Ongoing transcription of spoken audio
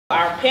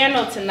Our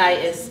panel tonight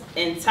is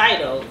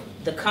entitled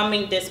The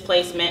Coming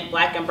Displacement,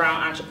 Black and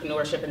Brown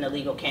Entrepreneurship in the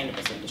Legal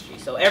Cannabis Industry.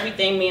 So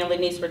everything me and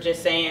Lenice were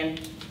just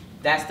saying,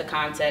 that's the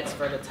context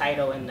for the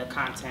title and the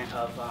content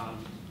of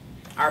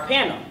our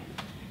panel.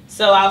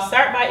 So I'll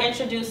start by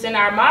introducing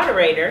our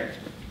moderator,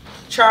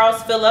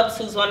 Charles Phillips,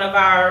 who's one of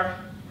our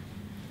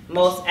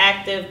most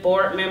active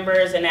board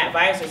members and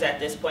advisors at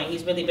this point.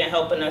 He's really been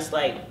helping us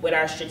with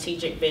our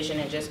strategic vision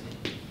and just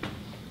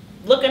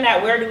looking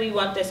at where do we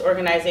want this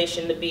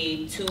organization to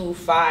be 2,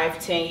 5,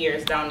 10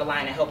 years down the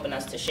line and helping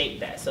us to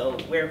shape that. So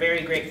we're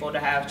very grateful to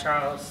have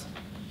Charles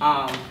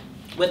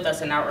with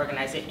us in our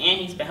organization, and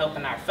he's been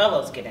helping our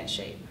fellows get in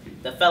shape.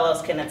 The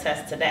fellows can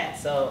attest to that.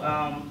 So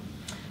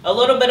a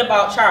little bit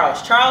about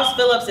Charles. Charles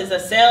Phillips is a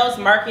sales,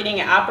 marketing,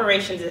 and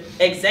operations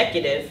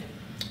executive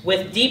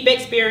with deep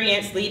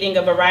experience leading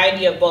a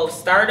variety of both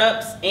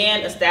startups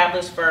and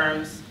established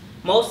firms,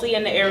 mostly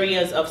in the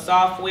areas of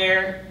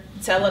software,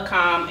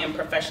 telecom, and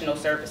professional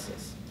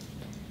services.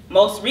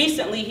 Most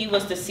recently, he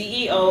was the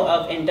CEO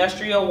of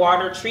Industrial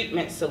Water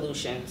Treatment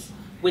Solutions,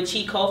 which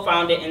he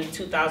co-founded in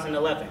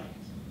 2011.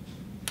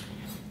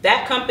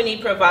 That company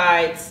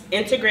provides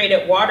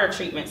integrated water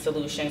treatment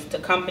solutions to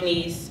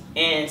companies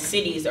and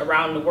cities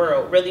around the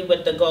world, really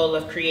with the goal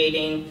of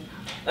creating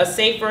a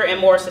safer and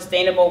more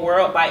sustainable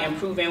world by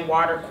improving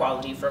water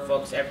quality for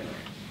folks everywhere.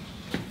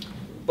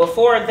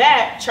 Before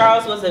that,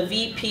 Charles was a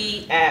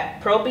VP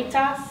at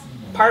Probitas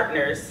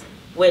Partners,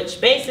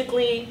 which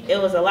basically, it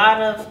was a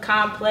lot of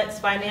complex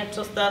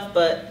financial stuff,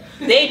 but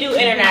they do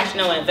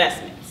international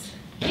investments.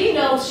 He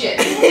knows shit.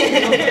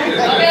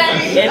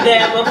 And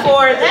then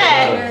before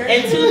that,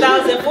 in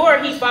 2004,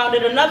 he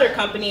founded another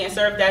company and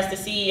served as the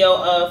CEO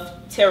of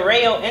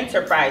Terreo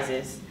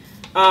Enterprises,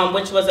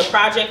 which was a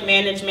project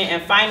management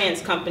and finance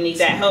company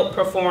that helped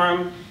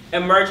perform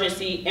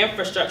emergency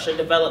infrastructure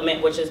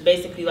development, which is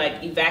basically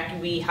like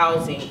evacuee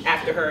housing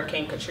after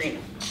Hurricane Katrina.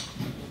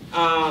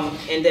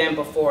 And then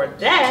before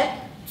that,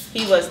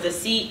 he was the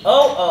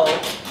COO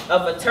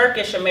of a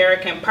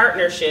Turkish-American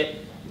partnership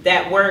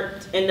that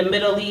worked in the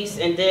Middle East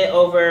and did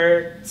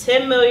over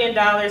 $10 million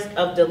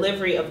of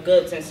delivery of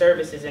goods and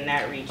services in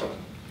that region.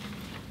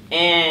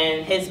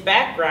 And his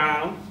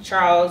background,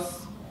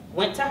 Charles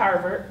went to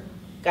Harvard,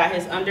 got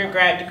his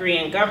undergrad degree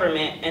in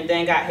government, and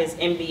then got his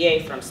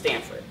MBA from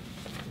Stanford.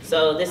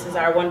 So this is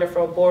our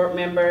wonderful board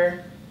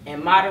member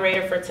and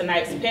moderator for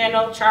tonight's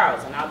panel,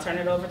 Charles, and I'll turn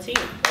it over to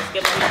you. Let's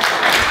give him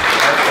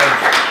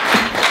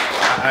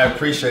I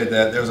appreciate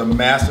that. There's a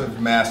massive,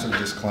 massive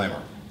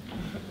disclaimer,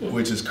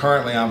 which is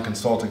currently I'm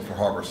consulting for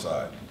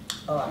Harborside.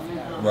 Oh, I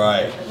forgot.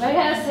 Right. We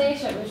gotta say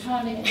shit. We're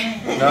trying to make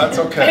it nice. No, it's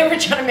okay. We're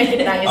trying to make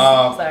it nice.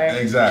 Sorry.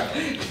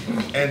 Exactly.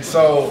 And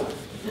so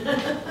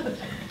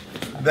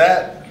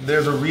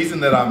there's a reason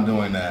that I'm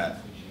doing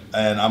that,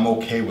 and I'm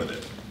okay with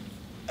it.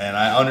 And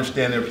I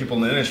understand there are people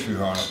in the industry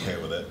who aren't okay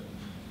with it.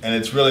 And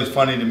it's really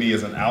funny to me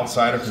as an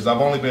outsider, because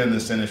I've only been in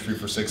this industry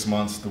for 6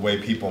 months, the way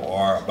people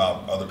are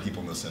about other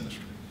people in this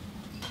industry.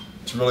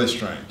 It's really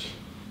strange.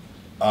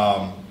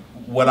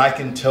 What I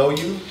can tell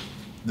you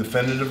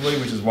definitively,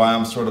 which is why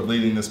I'm sort of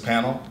leading this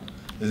panel,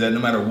 is that no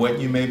matter what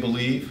you may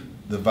believe,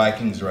 the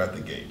Vikings are at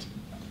the gate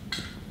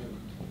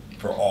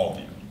for all of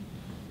you.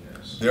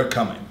 Yes. They're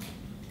coming.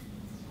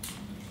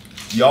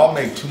 Y'all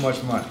make too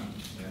much money.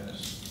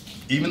 Yes.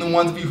 Even the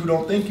ones of you who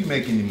don't think you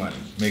make any money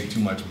make too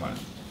much money.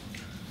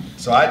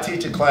 So I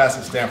teach a class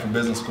at Stanford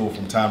Business School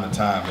from time to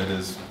time. It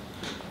is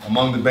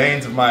among the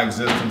banes of my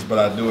existence, but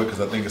I do it because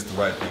I think it's the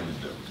right thing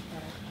to do.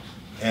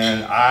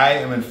 And I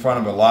am in front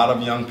of a lot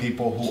of young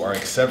people who are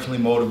exceptionally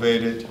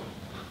motivated,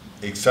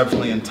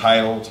 exceptionally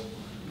entitled,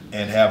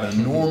 and have an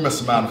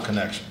enormous amount of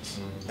connections.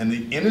 And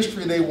the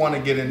industry they want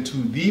to get into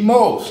the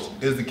most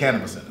is the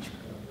cannabis industry.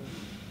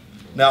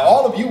 Now,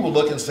 all of you will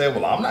look and say,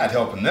 well, I'm not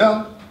helping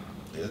them.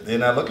 They're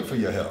not looking for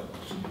your help.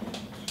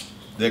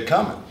 They're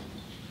coming.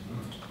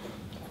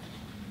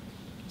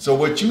 So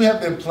what you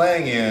have been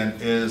playing in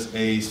is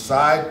a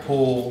side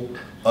pool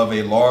of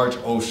a large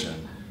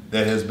ocean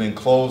that has been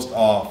closed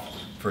off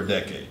for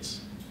decades.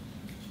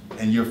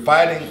 And you're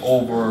fighting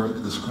over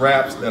the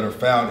scraps that are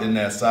found in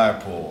that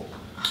side pool.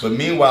 But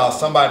meanwhile,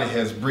 somebody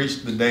has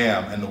breached the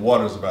dam and the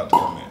water's about to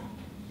come in.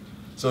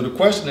 So the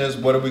question is,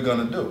 what are we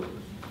going to do?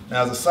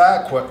 Now, as a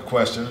side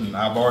question, and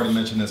I've already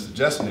mentioned this to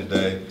Jesse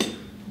today,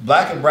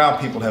 black and brown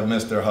people have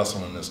missed their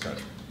hustle in this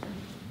country.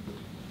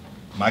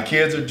 My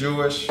kids are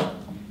Jewish.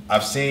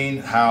 I've seen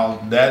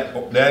how that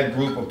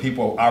group of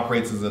people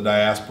operates as a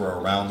diaspora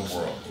around the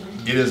world.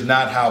 It is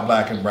not how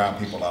black and brown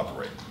people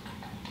operate.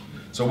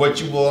 So what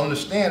you will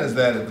understand is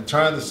that at the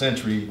turn of the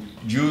century,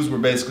 Jews were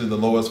basically the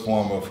lowest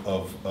form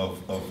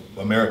of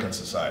American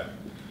society.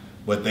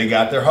 But they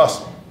got their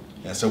hustle.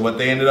 And so what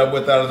they ended up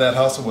with out of that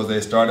hustle was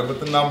they started with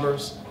the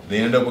numbers, they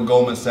ended up with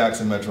Goldman Sachs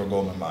and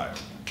Metro-Goldman-Mayer.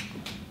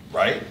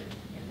 Right?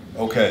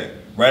 Okay.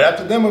 Right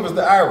after them it was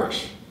the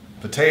Irish.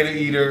 Potato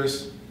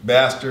eaters,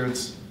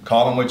 bastards,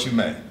 call them what you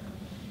may.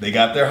 They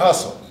got their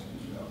hustle.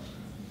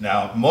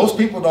 Now, most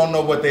people don't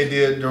know what they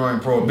did during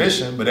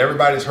Prohibition, but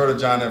everybody's heard of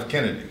John F.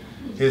 Kennedy.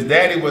 His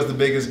daddy was the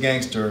biggest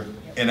gangster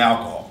in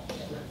alcohol.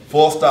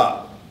 Full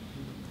stop.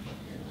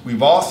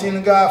 We've all seen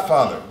The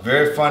Godfather.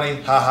 Very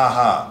funny, ha ha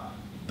ha.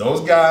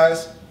 Those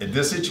guys, in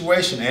this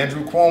situation,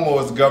 Andrew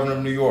Cuomo is the governor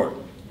of New York.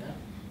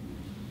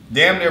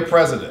 Damn near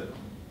president.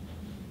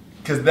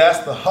 Because that's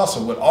the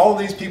hustle. What all of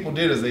these people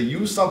did is they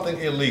used something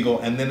illegal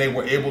and then they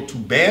were able to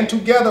band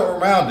together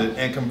around it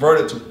and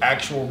convert it to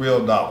actual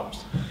real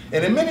dollars.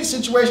 And in many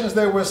situations,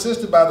 they were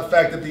assisted by the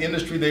fact that the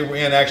industry they were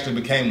in actually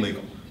became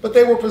legal. But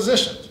they were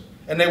positioned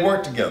and they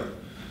worked together.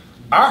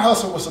 Our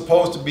hustle was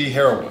supposed to be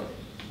heroin,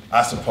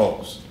 I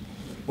suppose.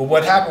 But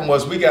what happened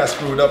was we got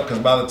screwed up because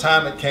by the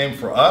time it came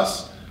for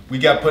us, we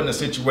got put in a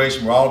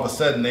situation where all of a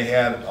sudden they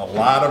had a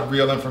lot of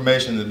real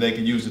information that they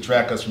could use to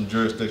track us from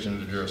jurisdiction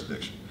to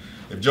jurisdiction.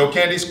 If Joe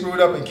Kennedy screwed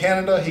up in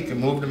Canada, he could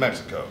move to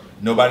Mexico.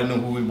 Nobody knew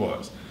who he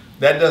was.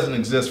 That doesn't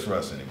exist for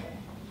us anymore.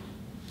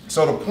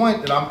 So the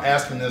point that I'm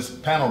asking this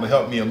panel to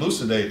help me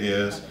elucidate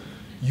is,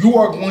 you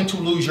are going to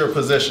lose your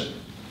position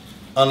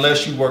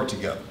unless you work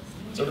together.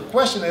 So the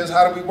question is,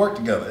 how do we work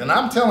together? And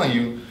I'm telling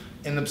you,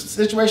 in the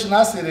situation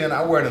I sit in,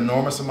 I wear an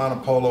enormous amount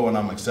of polo and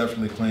I'm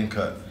exceptionally clean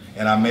cut.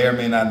 And I may or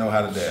may not know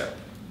how to dab.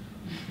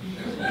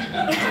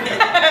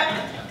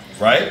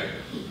 Right?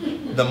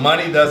 The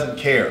money doesn't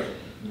care.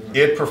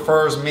 It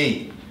prefers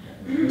me.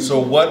 So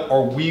what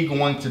are we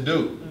going to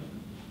do?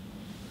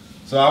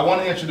 So I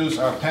want to introduce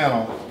our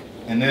panel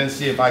and then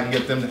see if I can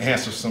get them to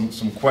answer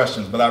some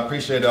questions. But I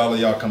appreciate all of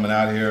y'all coming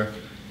out here.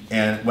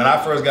 And when I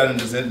first got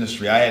into this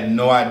industry, I had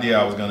no idea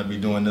I was going to be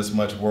doing this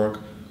much work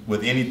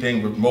with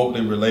anything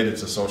remotely related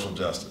to social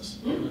justice.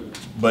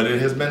 But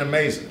it has been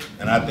amazing.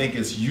 And I think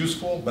it's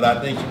useful, but I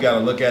think you got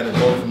to look at it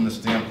both from the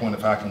standpoint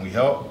of how can we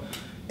help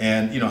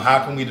and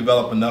how can we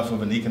develop enough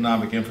of an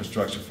economic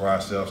infrastructure for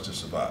ourselves to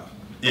survive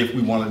if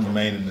we want to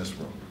remain in this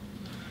room.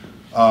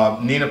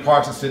 Nina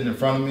Parks is sitting in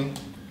front of me.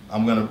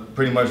 I'm going to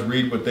pretty much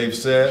read what they've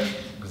said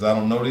because I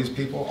don't know these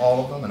people,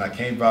 all of them, and I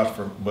can't vouch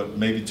for but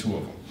maybe two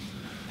of them.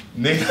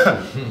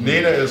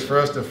 Nina is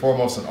first and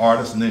foremost an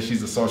artist, and then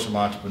she's a social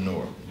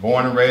entrepreneur.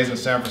 Born and raised in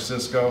San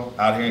Francisco,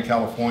 out here in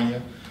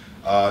California.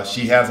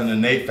 She has an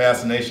innate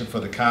fascination for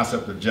the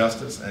concept of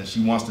justice, and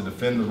she wants to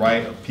defend the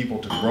right of people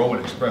to grow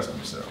and express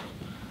themselves.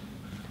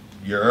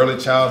 Your early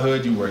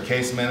childhood, you were a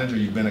case manager,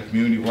 you've been a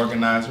community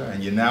organizer,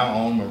 and you now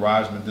own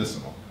Mirage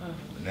Medicinal.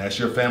 And that's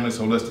your family's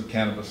holistic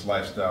cannabis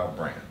lifestyle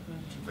brand.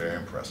 Very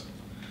impressive.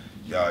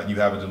 You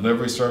have a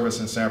delivery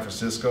service in San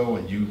Francisco,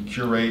 and you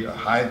curate a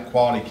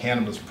high-quality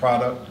cannabis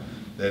product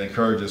that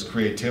encourages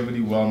creativity,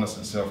 wellness,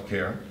 and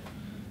self-care.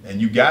 And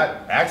you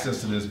got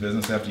access to this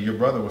business after your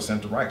brother was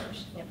sent to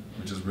Rikers,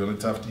 which is really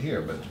tough to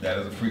hear, but that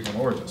is a frequent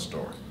origin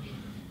story.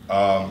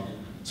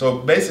 So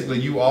basically,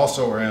 you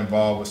also are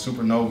involved with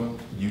Supernova.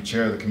 You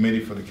chair the committee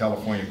for the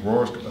California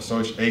Growers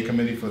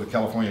committee for the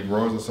California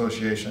Growers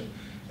Association,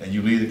 and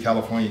you lead the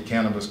California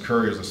Cannabis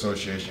Couriers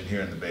Association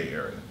here in the Bay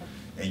Area.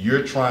 And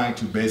you're trying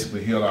to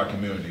basically heal our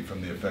community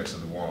from the effects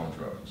of the war on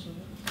drugs.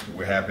 So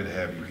we're happy to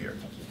have you here.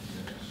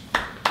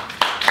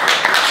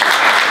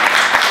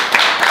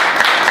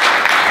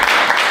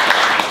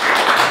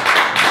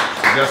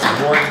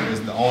 Jesse Gordon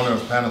is the owner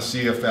of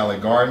Panacea Valley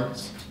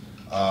Gardens.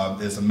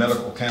 It's a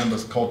medical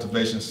cannabis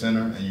cultivation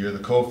center, and you're the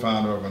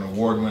co-founder of an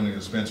award-winning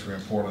dispensary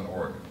in Portland,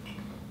 Oregon.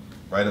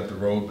 Right up the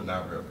road, but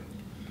not really.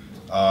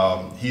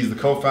 He's the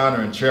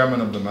co-founder and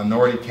chairman of the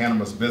Minority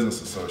Cannabis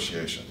Business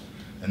Association.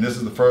 And this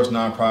is the first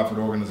nonprofit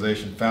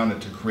organization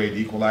founded to create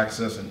equal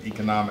access and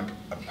economic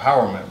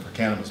empowerment for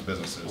cannabis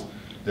businesses,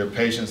 their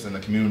patients, and the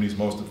communities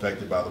most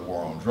affected by the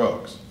war on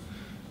drugs.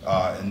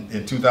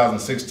 In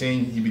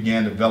 2016, he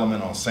began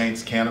development on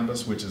Saints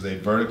Cannabis, which is a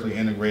vertically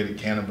integrated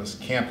cannabis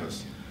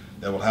campus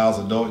that will house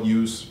adult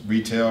use,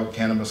 retail,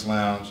 cannabis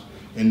lounge,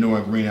 indoor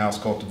and greenhouse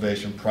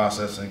cultivation,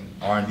 processing,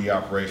 R&D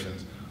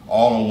operations,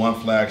 all on one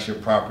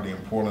flagship property in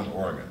Portland,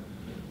 Oregon,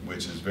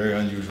 which is very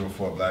unusual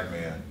for a black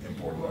man in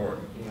Portland,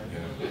 Oregon.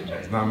 Yeah,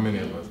 it's not many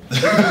of us.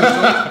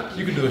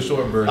 You can do a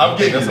short version. I'm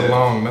getting that's a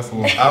long.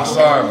 I'm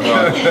sorry,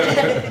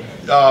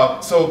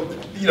 bro. So,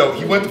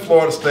 he went to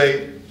Florida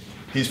State.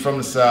 He's from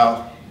the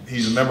South.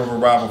 He's a member of a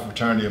rival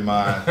fraternity of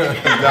mine.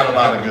 He's got a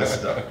lot of good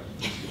stuff.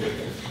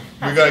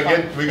 We're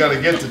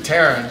gonna get to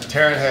Taryn.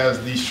 Taryn has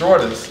the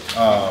shortest.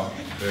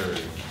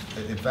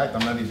 In fact,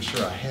 I'm not even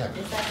sure I have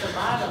it. It's at the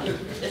bottom.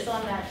 It's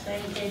on that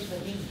same page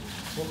with me.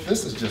 Well,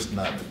 this is just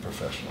not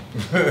professional.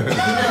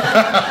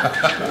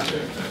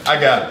 I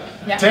got it.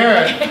 Yeah.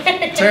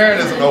 Taryn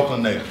is an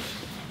Oakland native.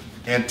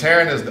 And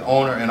Taryn is the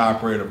owner and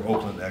operator of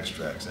Oakland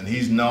Extracts. And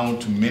he's known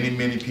to many,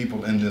 many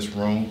people in this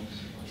room.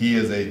 He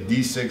is a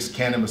D6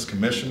 cannabis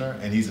commissioner,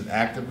 and he's an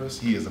activist.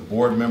 He is a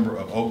board member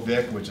of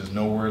OakVec, which is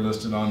nowhere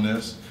listed on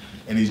this.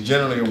 And he's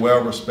generally a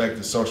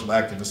well-respected social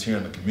activist here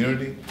in the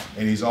community.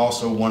 And he's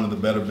also one of the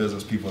better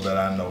business people that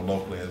I know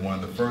locally, and one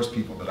of the first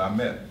people that I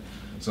met.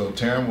 So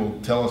Taryn will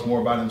tell us more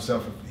about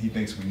himself if he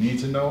thinks we need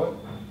to know it.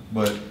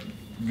 But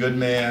good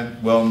man,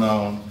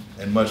 well-known,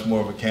 and much more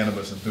of a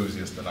cannabis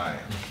enthusiast than I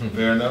am.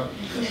 Fair enough?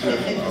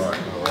 All right,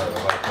 I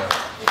like that.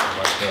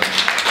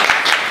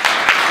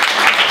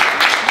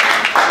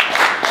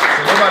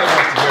 So nobody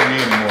wants to hear me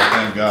anymore,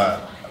 thank God.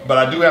 But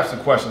I do have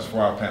some questions for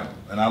our panel,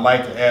 and I'd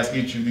like to ask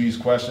each of these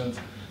questions.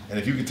 And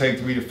if you could take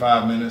 3 to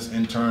 5 minutes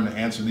in turn to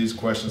answer these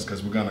questions,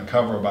 because we're going to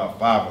cover about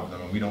 5 of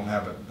them, and we don't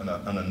have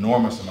an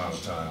enormous amount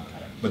of time.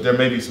 But there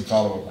may be some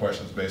follow-up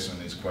questions based on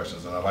these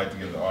questions, and I'd like to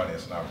give the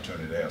audience an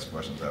opportunity to ask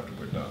questions after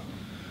we're done.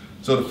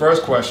 So the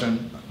first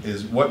question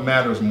is, what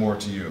matters more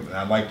to you? And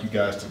I'd like you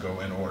guys to go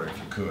in order if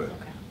you could.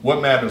 Okay.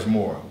 What matters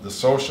more, the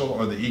social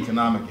or the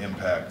economic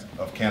impact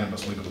of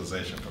cannabis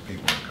legalization for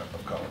people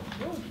of color?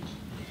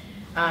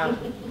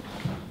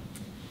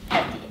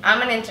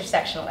 I'm an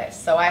intersectionalist,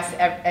 so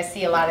I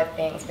see a lot of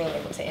things being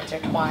able to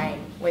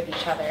intertwine with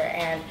each other.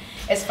 And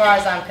as far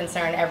as I'm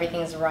concerned,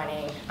 everything's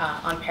running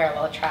on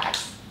parallel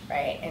tracks,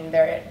 right? And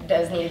there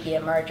does need to be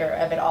a merger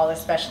of it all,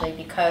 especially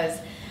because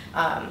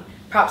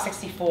Prop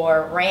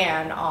 64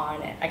 ran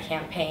on a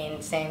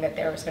campaign saying that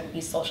there was going to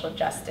be social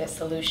justice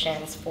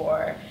solutions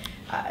for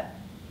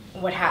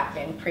what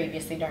happened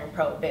previously during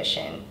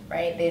Prohibition,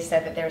 right? They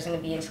said that there was going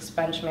to be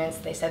expungements.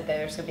 They said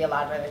there's going to be a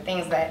lot of other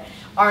things that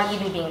aren't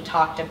even being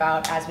talked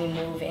about as we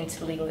move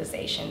into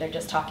legalization. They're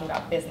just talking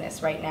about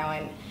business right now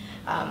in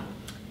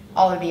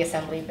all of the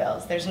assembly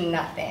bills. There's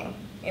nothing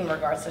in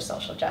regards to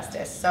social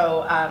justice.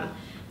 So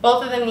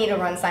both of them need to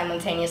run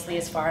simultaneously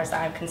as far as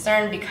I'm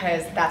concerned,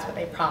 because that's what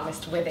they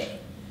promised with it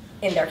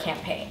in their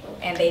campaign.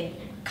 And they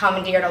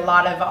commandeered a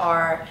lot of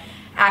our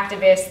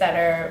activists that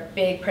are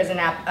big prison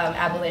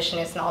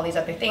abolitionists and all these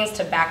other things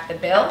to back the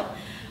bill.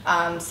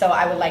 So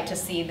I would like to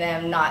see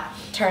them not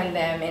turn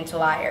them into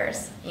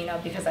liars, you know,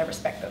 because I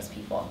respect those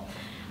people.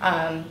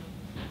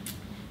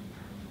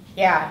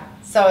 Yeah,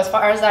 so as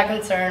far as I'm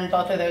concerned,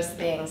 both of those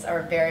things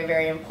are very,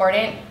 very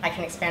important. I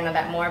can expand on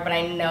that more, but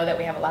I know that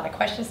we have a lot of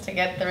questions to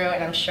get through,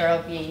 and I'm sure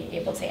I'll be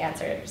able to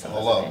answer some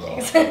of those other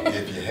things.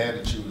 If you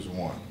had to choose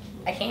one.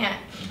 I can't.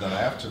 You're gonna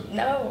have to.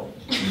 No.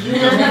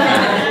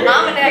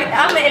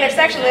 I'm an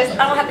intersectionalist.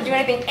 I don't have to do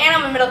anything, and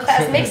I'm a middle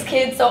class mixed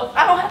kid, so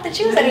I don't have to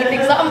choose anything.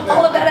 So I'm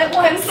all of that at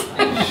once.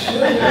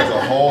 There's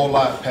a whole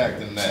lot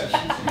packed in that.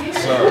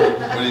 Sir,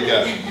 what do you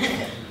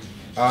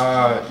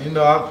got? You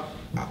know,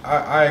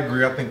 I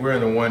agree. I think we're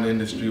in the one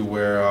industry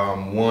where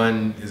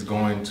one is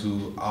going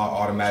to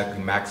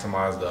automatically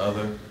maximize the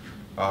other.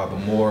 The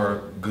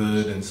more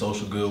good and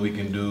social good we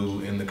can do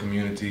in the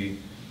community,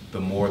 the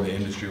more the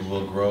industry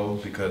will grow,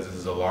 because this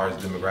is a large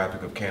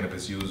demographic of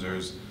cannabis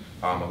users,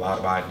 a lot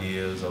of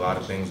ideas, a lot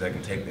of things that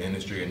can take the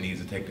industry and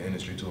needs to take the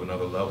industry to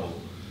another level.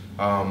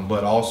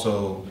 But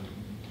also,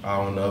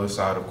 on the other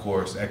side, of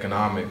course,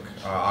 economic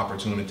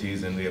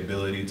opportunities and the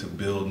ability to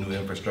build new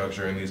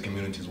infrastructure in these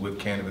communities with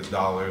cannabis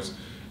dollars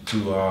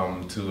to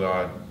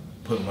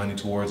put money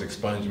towards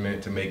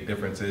expungement, to make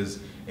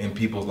differences in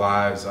people's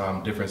lives,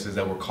 differences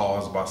that were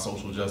caused by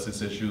social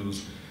justice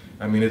issues.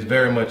 I mean, it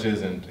very much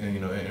is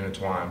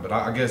intertwined. But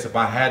I guess if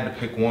I had to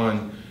pick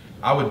one,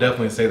 I would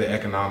definitely say the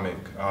economic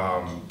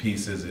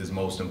piece is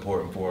most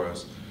important for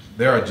us.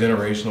 There are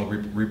generational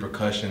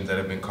repercussions that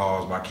have been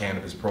caused by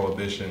cannabis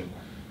prohibition.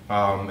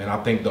 And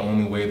I think the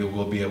only way that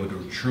we'll be able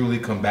to truly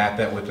combat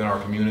that within our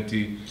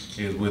community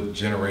is with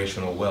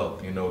generational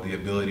wealth, you know, the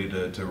ability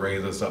to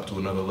raise us up to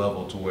another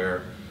level to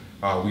where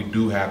we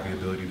do have the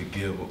ability to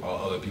give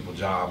other people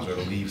jobs or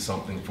to leave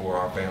something for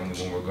our family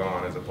when we're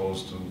gone, as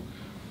opposed to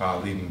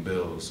leaving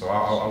bills. So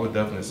I would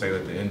definitely say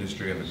that the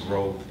industry and the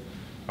growth,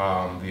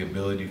 the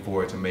ability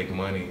for it to make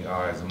money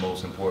is the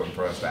most important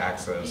for us to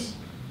access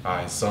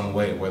in some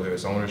way, whether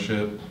it's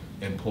ownership,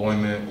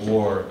 employment,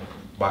 or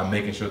by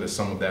making sure that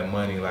some of that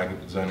money, like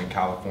it's done in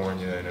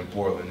California and in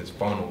Portland, is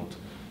funneled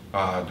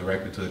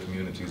directly to the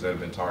communities that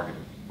have been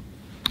targeted.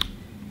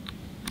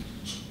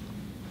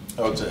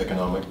 I would say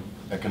economic.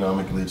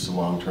 Economic leads to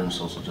long-term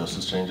social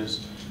justice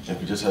changes. If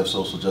we just have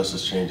social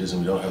justice changes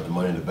and we don't have the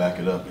money to back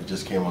it up, it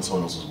just came on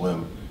someone else's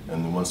whim.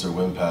 And then once their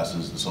whim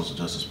passes, the social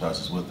justice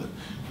passes with it.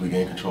 If we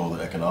gain control of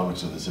the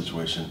economics of the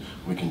situation,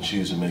 we can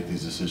choose to make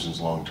these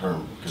decisions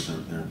long-term because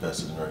they're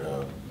invested in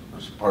our,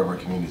 as part of our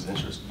community's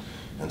interest.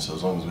 And so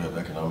as long as we have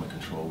economic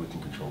control, we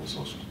can control the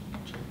social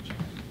change.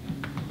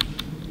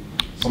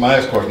 So my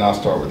next question, I'll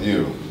start with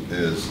you,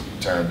 is,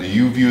 Taryn, do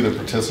you view the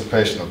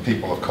participation of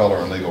people of color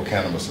in legal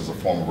cannabis as a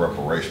form of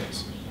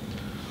reparations?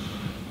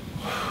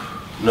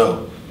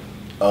 No.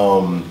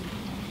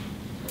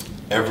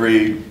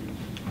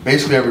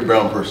 Basically every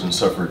brown person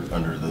suffered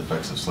under the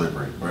effects of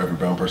slavery, or every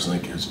brown person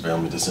that his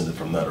family descended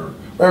from that, or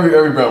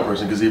every brown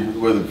person, because even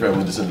whether the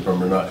family descended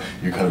from it or not,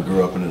 you kind of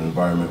grew up in an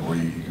environment where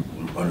you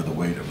under the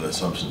weight of the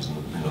assumptions and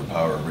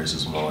power of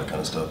racism and all that kind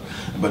of stuff.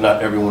 But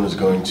not everyone is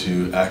going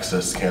to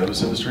access the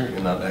cannabis industry,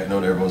 and not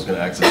everyone's going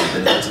to access the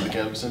benefits of the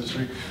cannabis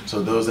industry.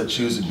 So those that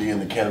choose to be in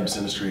the cannabis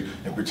industry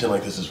and pretend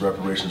like this is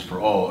reparations for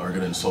all are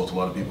going to insult a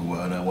lot of people who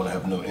want to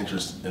have no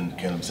interest in the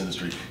cannabis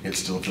industry, yet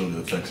still feel the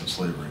effects of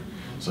slavery.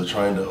 So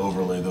trying to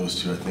overlay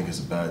those two, I think, is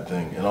a bad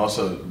thing. And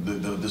also,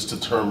 the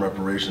term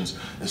reparations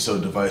is so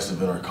divisive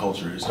in our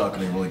culture. It's not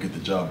going to really get the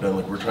job done.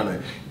 Like, we're trying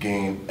to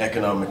gain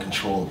economic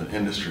control of an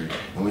industry,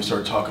 and we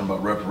start talking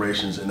about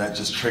reparations, and that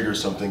just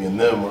triggers something in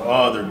them. Where,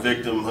 oh, they're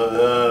victim,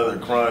 they're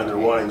crying, they're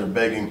whining, they're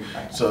begging.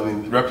 So I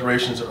mean,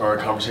 reparations are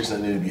a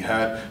conversation that need to be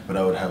had, but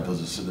I would have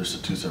those as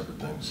there's two separate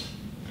things.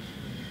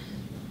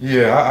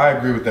 Yeah, I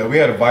agree with that. We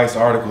had a Vice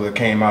article that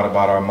came out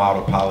about our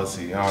model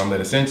policy that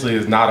essentially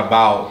is not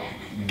about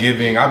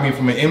giving, I mean,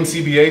 from an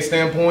MCBA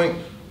standpoint,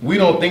 we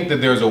don't think that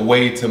there's a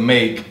way to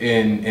make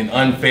an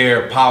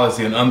unfair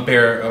policy, an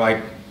unfair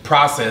like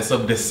process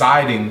of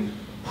deciding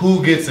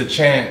who gets a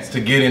chance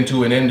to get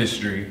into an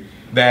industry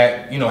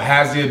that, you know,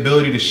 has the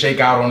ability to shake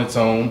out on its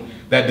own,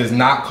 that does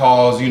not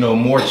cause, you know,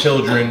 more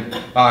children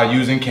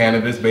using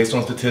cannabis based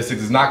on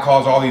statistics, does not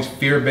cause all these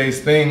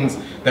fear-based things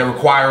that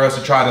require us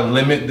to try to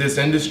limit this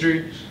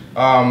industry.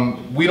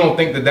 We don't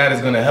think that that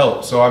is going to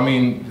help. So I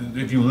mean,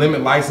 if you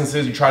limit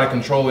licenses, you try to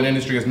control an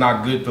industry, it's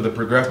not good for the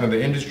progression of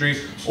the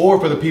industry or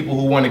for the people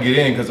who want to get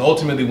in, because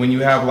ultimately when you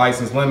have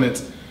license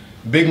limits,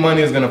 big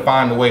money is going to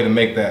find a way to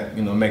make that,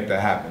 you know, make that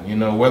happen. You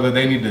know, whether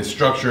they need to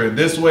structure it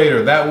this way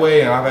or that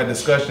way, and I've had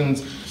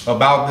discussions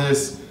about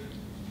this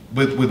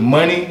with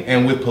money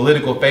and with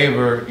political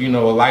favor, you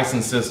know, a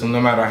license system, no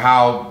matter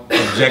how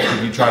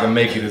objective you try to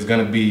make it, is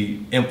going to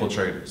be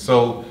infiltrated.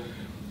 So,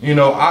 you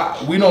know,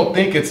 we don't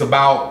think it's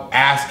about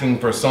asking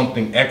for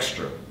something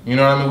extra. You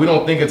know what I mean? We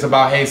don't think it's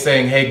about, hey,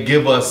 saying, hey,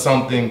 give us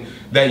something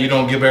that you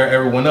don't give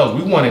everyone else.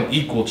 We want an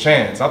equal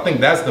chance. I think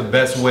that's the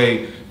best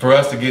way for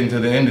us to get into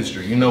the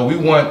industry. You know, we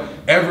want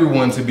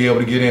everyone to be able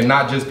to get in,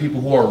 not just people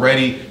who are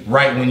ready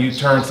right when you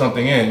turn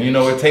something in. You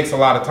know, it takes a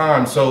lot of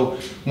time. So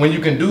when you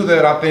can do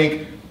that, I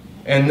think,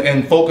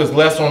 and focus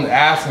less on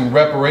asking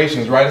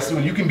reparations, right? So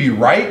you can be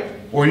right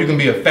or you can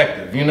be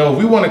effective. You know, if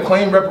we want to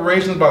claim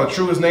reparations by the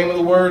truest name of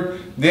the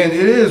word, then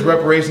it is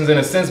reparations in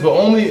a sense, but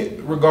only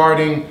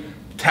regarding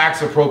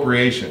tax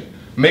appropriation.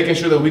 Making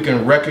sure that we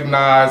can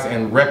recognize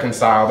and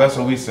reconcile. That's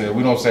what we say.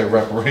 We don't say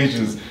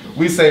reparations.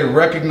 We say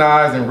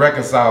recognize and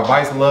reconcile.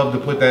 Vice loved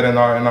to put that in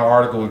our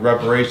article with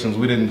reparations.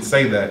 We didn't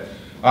say that.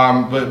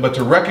 But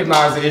to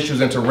recognize the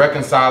issues and to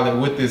reconcile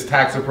it with this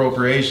tax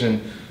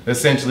appropriation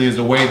essentially is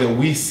the way that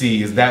we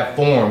see, is that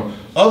form.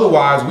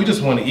 Otherwise, we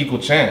just want an equal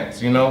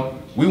chance, you know?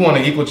 We want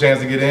an equal chance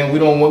to get in. We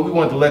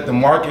want to let the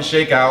market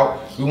shake out.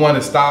 We want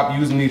to stop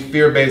using these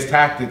fear-based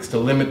tactics to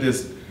limit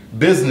this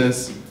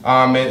business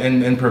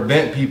and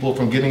prevent people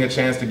from getting a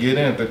chance to get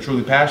in if they're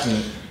truly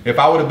passionate. If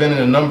I would have been in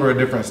a number of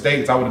different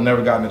states, I would have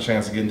never gotten a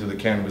chance to get into the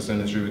cannabis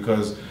industry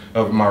because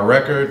of my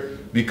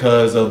record,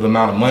 because of the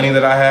amount of money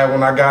that I had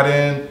when I got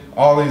in,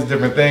 all these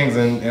different things.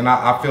 And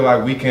I feel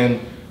like we can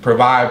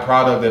provide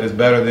product that is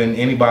better than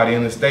anybody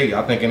in the state.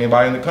 I think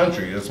anybody in the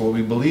country. That's what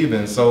we believe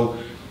in. So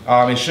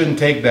it shouldn't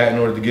take that in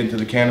order to get into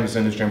the cannabis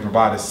industry and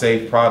provide a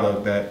safe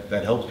product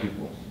that helps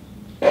people.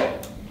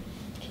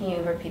 Can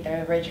you repeat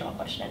the original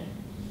question?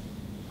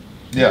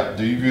 Yeah,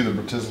 do you view the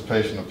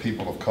participation of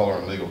people of color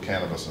in legal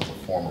cannabis as a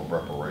form of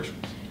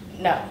reparations?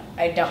 No,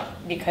 I don't,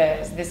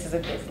 because this is a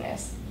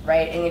business,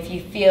 right? And if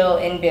you feel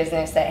in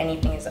business that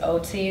anything is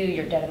owed to you,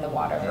 you're dead in the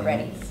water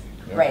already,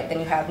 right? Then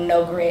you have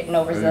no grit,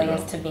 no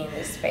resilience to be in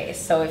this space.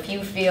 So if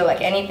you feel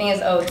like anything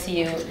is owed to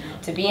you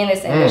to be in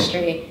this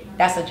industry,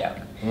 that's a joke.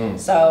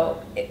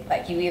 So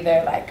like you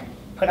either like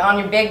put on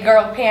your big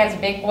girl pants,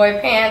 big boy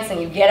pants,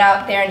 and you get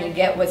out there and you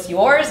get what's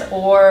yours,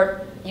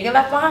 or you get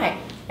left behind.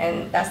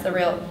 And that's the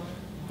real,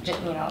 you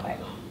know, like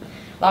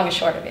long and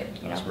short of it,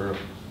 you know. That's real.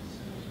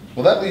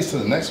 Well, that leads to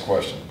the next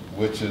question,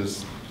 which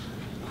is,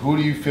 who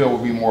do you feel will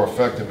be more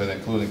effective in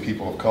including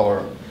people of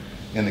color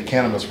in the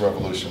cannabis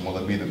revolution? Will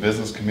it be the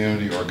business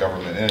community or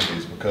government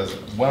entities? Because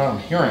what I'm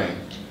hearing,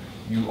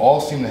 you all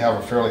seem to have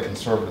a fairly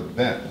conservative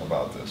bent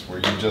about this, where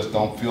you just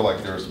don't feel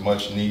like there's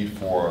much need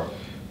for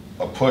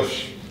a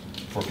push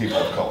for people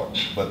of color,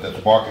 but that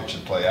the market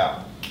should play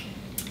out.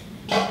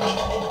 You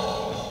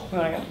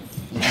wanna go?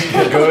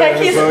 Go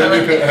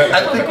ahead.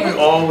 I think we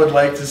all would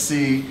like to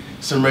see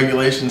some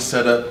regulations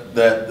set up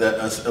that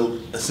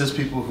assist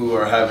people who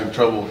are having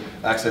trouble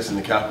accessing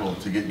the capital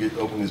to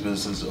open these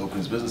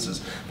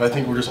businesses. But I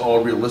think we're just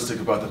all realistic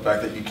about the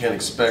fact that you can't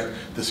expect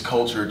this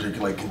culture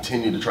to like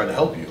continue to try to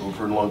help you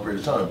over a long period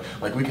of time.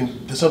 Like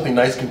something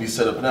nice can be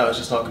set up now, it's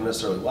just not going to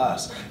necessarily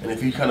last. And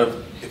if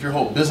your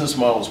whole business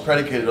model is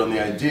predicated on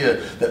the idea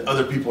that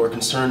other people are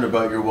concerned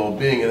about your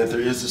well-being and that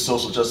there is this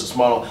social justice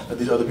model that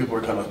these other people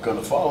are kind of going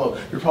to follow,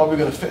 you're probably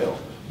going to fail.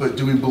 But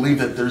do we believe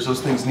that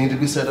those things need to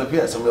be set up?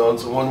 Yes. I mean,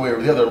 so one way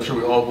or the other, I'm sure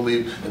we all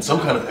believe in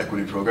some kind of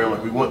equity program.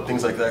 Like we want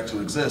things like that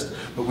to exist,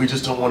 but we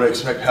just don't want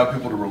to have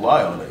people to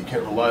rely on it. You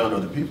can't rely on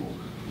other people.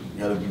 You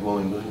got to be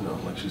willing to, you know,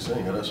 like she's saying,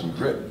 you got to have some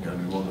grit. You got to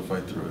be willing to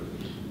fight through it.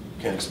 You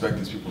can't expect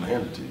these people to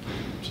hand it to you.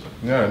 So.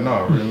 Yeah,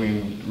 no, I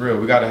mean, real.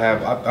 We got to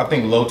have. I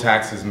think low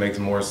taxes makes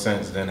more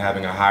sense than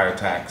having a higher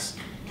tax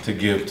to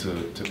give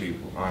to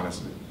people.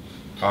 Honestly.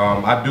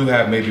 I do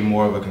have maybe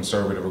more of a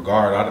conservative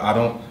regard.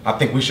 I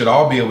think we should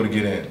all be able to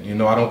get in. You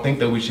know, I don't think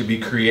that we should be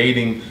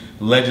creating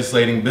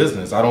legislating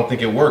business. I don't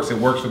think it works. It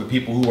works for the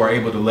people who are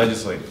able to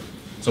legislate it.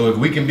 So if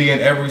we can be in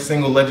every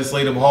single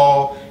legislative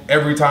hall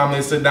every time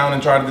they sit down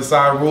and try to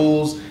decide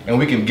rules, and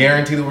we can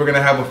guarantee that we're going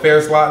to have a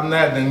fair slot in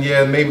that, then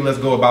yeah, maybe let's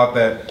go about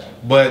that.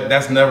 But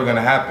that's never going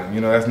to happen.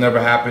 You know, that's never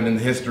happened in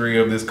the history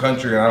of this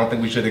country, and I don't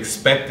think we should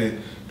expect it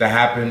to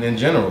happen in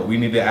general. We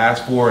need to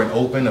ask for an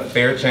open, a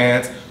fair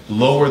chance,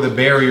 lower the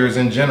barriers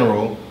in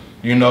general,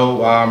 you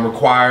know,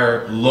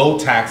 require low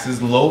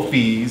taxes, low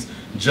fees,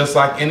 just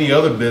like any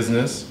other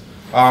business.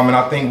 And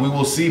I think we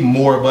will see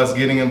more of us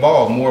getting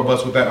involved, more of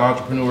us with that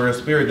entrepreneurial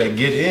spirit that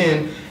get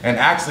in and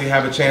actually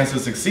have a chance to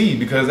succeed.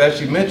 Because as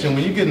she mentioned,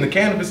 when you get into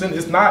cannabis,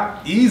 it's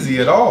not easy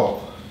at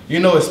all. You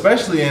know,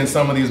 especially in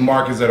some of these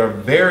markets that are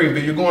very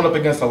big, you're going up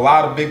against a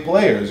lot of big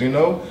players, you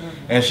know?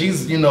 And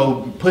she's, you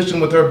know, pushing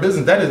with her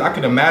business. That is, I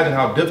can imagine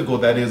how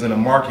difficult that is in a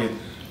market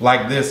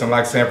like this and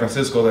like San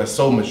Francisco that's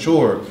so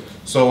mature.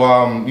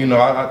 So, you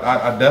know,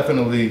 I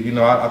definitely, you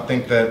know, I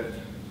think that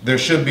there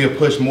should be a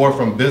push more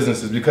from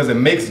businesses because it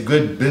makes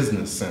good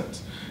business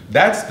sense.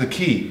 That's the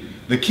key.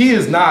 The key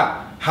is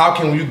not how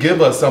can you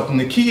give us something.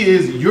 The key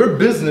is your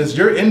business,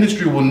 your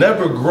industry will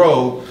never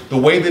grow the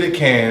way that it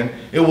can.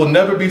 It will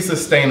never be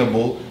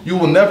sustainable. You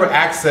will never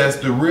access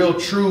the real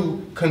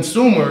true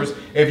consumers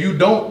if you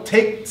don't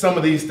take some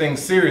of these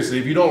things seriously,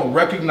 if you don't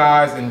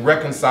recognize and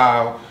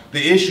reconcile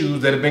the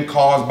issues that have been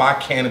caused by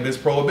cannabis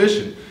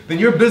prohibition. Then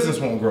your business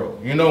won't grow.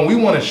 You know, and we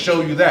want to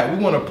show you that.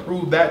 We want to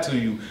prove that to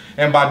you.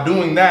 And by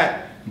doing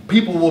that,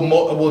 people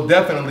will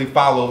definitely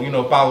follow, you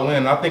know, follow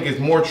in. I think it's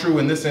more true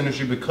in this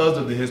industry because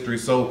of the history.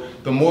 So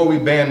the more we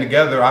band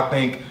together, I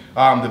think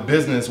the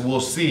business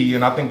will see,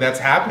 and I think that's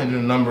happened in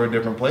a number of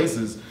different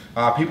places.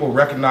 People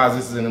recognize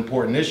this is an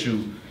important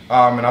issue,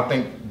 and I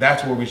think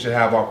that's where we should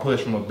have our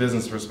push from a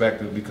business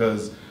perspective.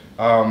 Because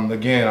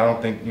again, I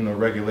don't think, you know,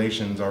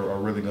 regulations are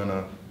really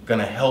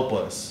gonna help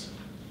us.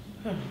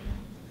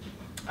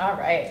 All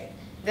right.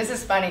 This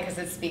is funny because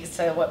it speaks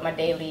to what my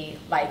daily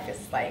life is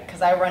like.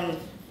 Because I run,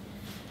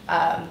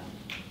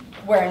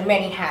 wearing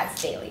many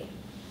hats daily.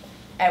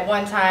 At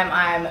one time,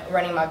 I'm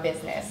running my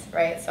business,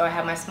 right? So I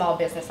have my small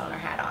business owner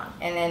hat on.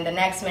 And then the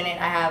next minute,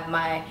 I have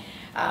my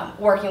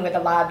working with a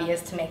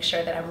lobbyist to make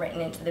sure that I'm written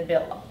into the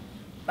bill,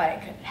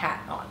 like,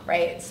 hat on,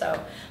 right?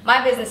 So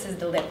my business is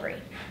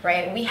delivery,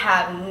 right? We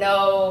have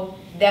no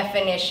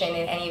definition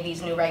in any of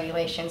these new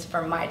regulations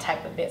for my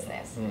type of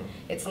business.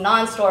 It's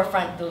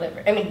non-storefront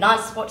delivery, I mean,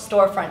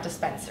 non-storefront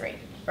dispensary,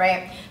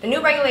 right? The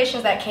new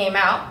regulations that came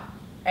out,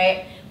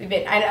 right? We've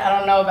been, I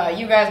don't know about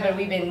you guys, but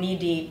we've been knee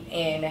deep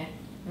in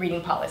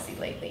reading policy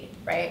lately,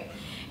 right?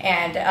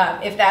 And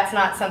if that's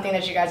not something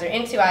that you guys are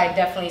into, I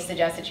definitely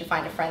suggest that you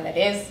find a friend that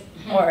is,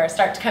 or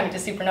start coming to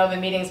Supernova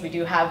meetings. We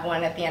do have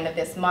one at the end of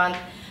this month,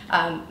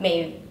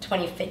 May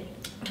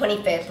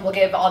 25th. We'll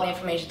give all the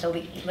information to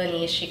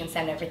Lenice. She can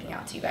send everything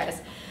out to you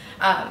guys.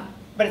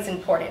 But it's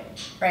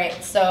important,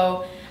 right?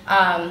 So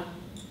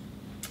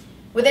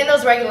within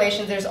those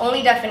regulations, there's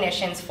only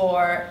definitions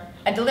for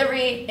a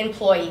delivery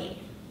employee,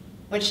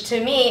 which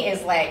to me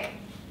is like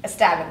a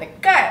stab in the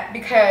gut,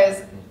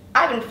 because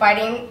I've been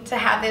fighting to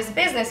have this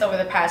business over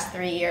the past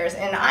 3 years,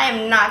 and I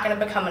am not going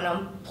to become an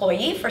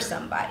employee for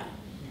somebody.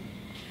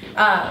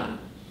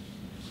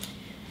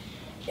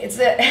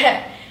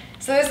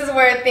 So this is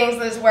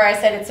where I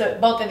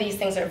said both of these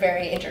things are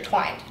very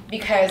intertwined,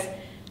 because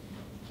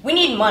we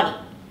need money,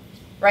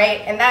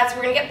 right? And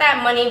we're going to get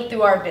that money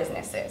through our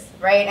businesses,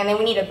 right? And then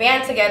we need to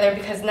band together,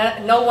 because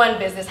no one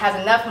business has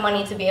enough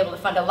money to be able to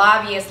fund a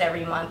lobbyist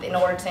every month in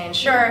order to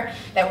ensure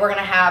that we're going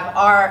to have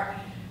our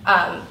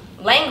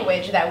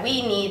language that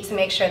we need to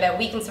make sure that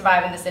we can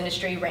survive in this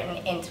industry written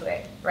into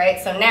it, right?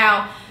 So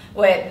now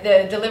what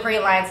the Delivery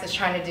Alliance is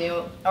trying to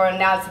do, or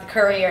now it's the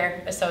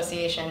Courier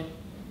Association,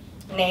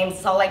 names,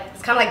 it's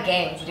kind of like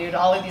gangs, dude.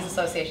 All of these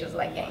associations are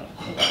like gang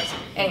wars.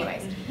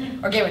 Anyways,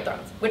 or Game of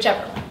Thrones,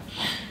 whichever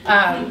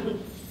one.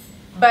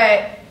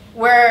 But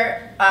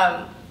we're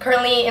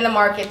currently in the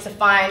market to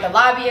find a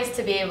lobbyist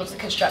to be able to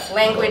construct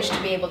language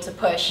to be able to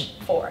push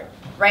forward,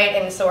 right?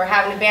 And so we're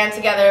having to band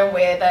together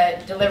with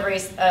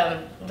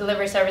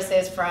delivery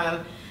services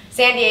from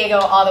San Diego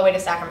all the way to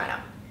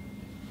Sacramento.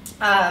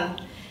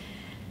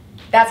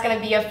 That's going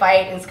to be a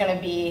fight, and it's going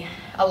to be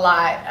a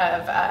lot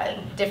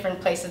of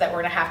different places that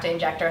we're going to have to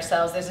inject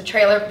ourselves. There's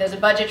a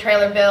budget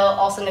trailer bill,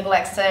 also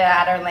neglects to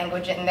add our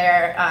language in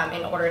there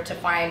in order to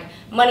find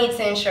money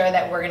to ensure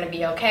that we're going to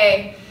be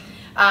okay.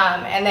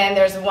 And then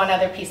there's one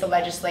other piece of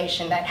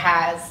legislation that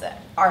has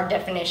our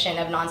definition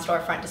of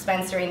non-storefront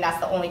dispensary, and that's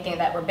the only thing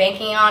that we're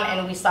banking on.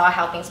 And we saw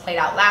how things played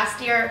out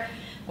last year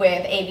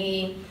with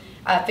AB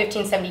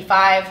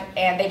 1575,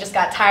 and they just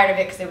got tired of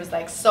it because it was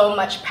like so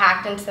much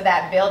packed into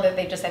that bill that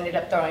they just ended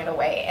up throwing it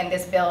away. And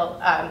this bill,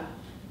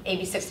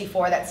 AB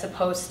 64, that's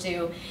supposed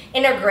to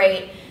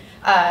integrate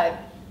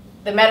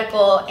the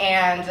medical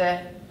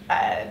and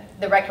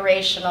the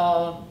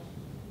recreational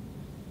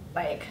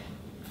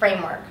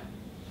framework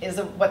is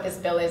what this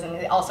bill is, and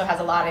it also has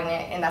a lot in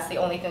it, and that's the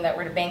only thing that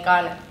we're to bank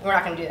on. We're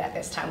not going to do that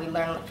this time. We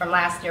learned from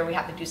last year, we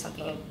have to do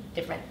something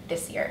different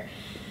this year.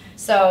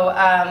 So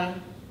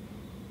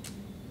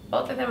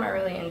Both of them are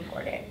really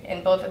important,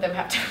 and both of them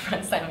have to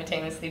run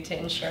simultaneously to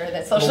ensure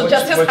that social Well,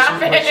 justice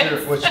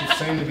happens. what you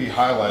seem to be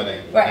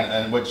highlighting, Right.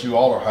 and what you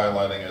all are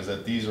highlighting, is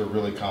that these are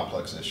really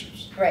complex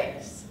issues. Right.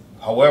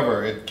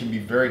 However, it can be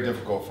very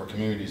difficult for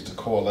communities to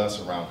coalesce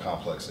around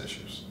complex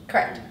issues.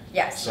 Correct.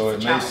 Yes. So it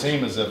it's a may challenge.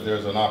 seem as if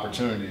there's an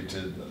opportunity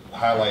to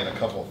highlight a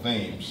couple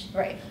themes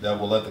Right. that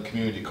will let the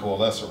community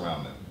coalesce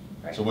around them.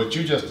 Right. So what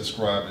you just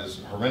described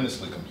is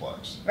horrendously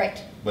complex, Right.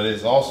 but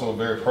it's also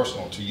very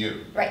personal to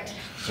you. Right.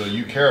 So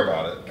you care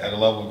about it at a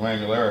level of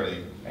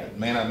granularity Right. that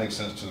may not make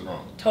sense to the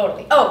room.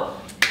 Totally. Oh,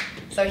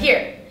 so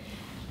here.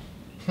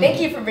 Thank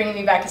you for bringing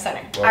me back to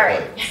center. Well All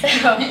right.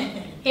 So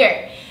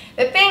here,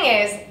 the thing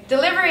is,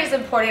 delivery is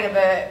important.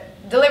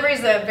 Delivery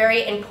is a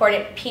very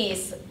important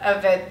piece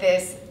of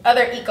this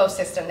other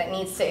ecosystem that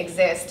needs to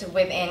exist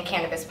within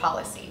cannabis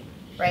policy,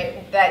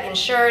 right? That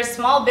ensures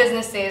small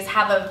businesses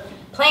have a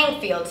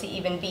playing field to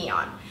even be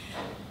on.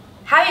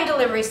 Having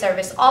delivery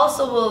service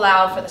also will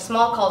allow for the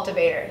small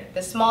cultivator,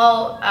 the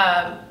small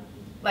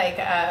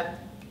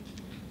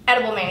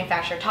edible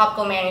manufacturer,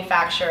 topical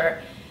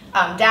manufacturer,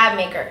 dab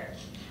maker,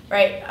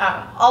 right?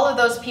 All of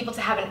those people to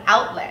have an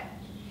outlet.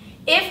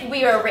 If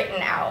we are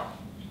written out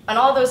and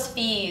all those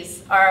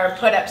fees are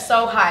put up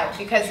so high,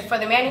 because for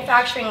the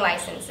manufacturing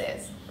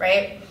licenses,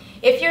 right?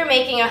 If you're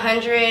making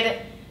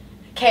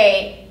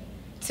 100K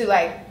to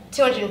like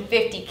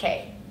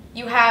 250K,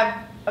 you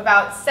have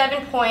about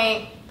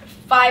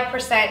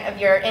 7.5% of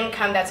your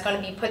income that's going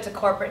to be put to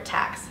corporate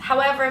tax.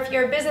 However, if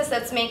you're a business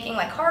that's making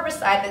like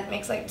Harborside that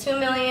makes like 2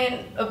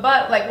 million a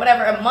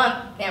month,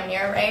 damn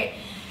near, right?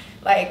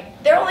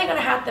 Like they're only going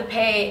to have to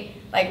pay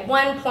like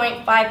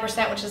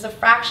 1.5%, which is a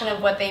fraction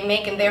of what they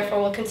make, and therefore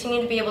will continue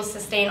to be able to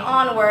sustain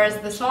on, whereas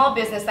the small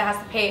business that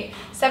has to pay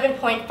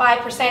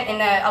 7.5%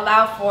 and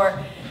allow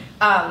for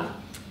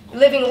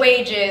living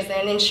wages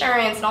and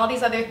insurance and all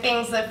these other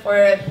things that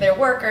for their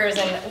workers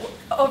and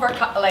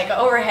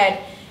overhead,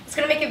 it's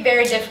going to make it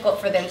very difficult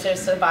for them to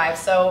survive.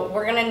 So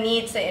we're going to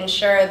need to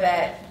ensure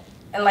that,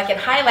 and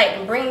highlight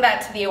and bring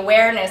that to the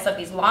awareness of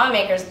these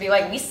lawmakers, be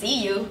like, we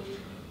see you.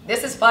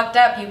 This is fucked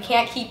up. You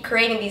can't keep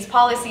creating these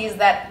policies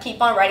that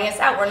keep on writing us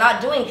out. We're not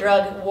doing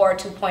drug war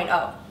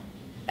 2.0.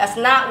 That's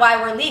not why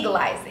we're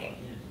legalizing.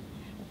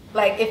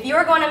 Like, if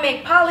you're going to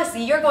make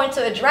policy, you're going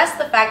to address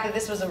the fact that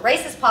this was a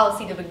racist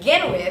policy to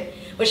begin with,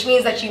 which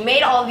means that you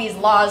made all these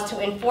laws to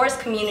enforce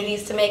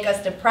communities to make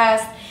us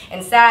depressed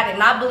and sad and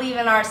not believe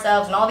in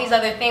ourselves and all these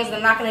other things.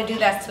 They're not going to do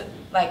that.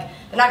 They're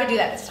not going to do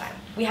that this time.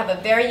 We have a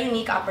very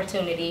unique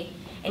opportunity,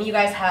 and you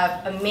guys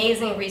have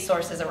amazing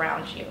resources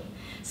around you.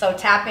 So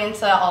tap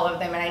into all of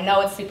them, and I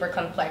know it's super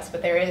complex,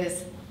 but there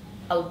is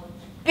a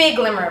big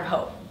glimmer of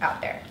hope out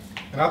there.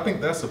 And I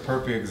think that's a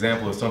perfect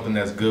example of something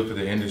that's good for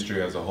the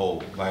industry as a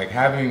whole. Like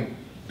having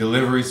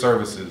delivery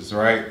services,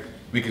 right?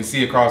 We can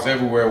see across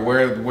everywhere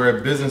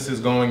where business is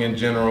going in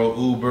general,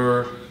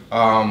 Uber,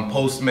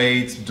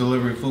 Postmates,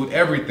 delivery food,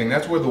 everything.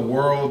 That's where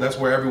that's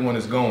where everyone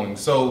is going.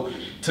 So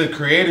to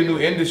create a new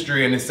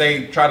industry and to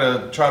say, try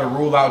to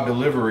rule out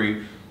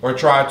delivery, or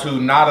try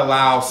to not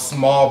allow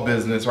small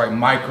business, right,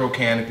 micro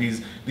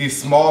canopies, these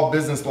small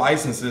business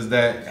licenses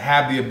that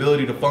have the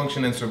ability to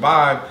function and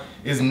survive,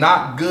 is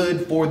not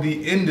good for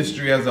the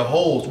industry as a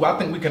whole. So I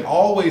think we can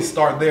always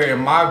start there,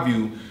 in my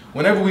view.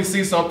 Whenever we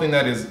see something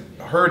that is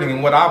hurting,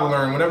 and what I've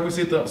learned, whenever we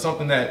see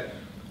something that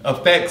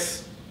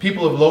affects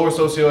people of lower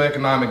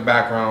socioeconomic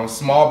backgrounds,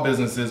 small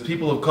businesses,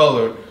 people of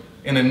color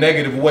in a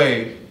negative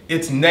way,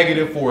 it's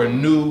negative for a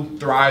new,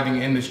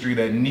 thriving industry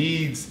that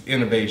needs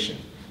innovation.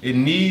 It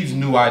needs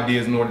new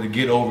ideas in order to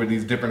get over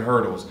these different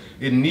hurdles.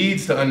 It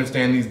needs to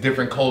understand these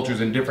different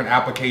cultures and different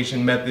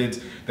application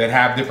methods that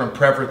have different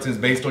preferences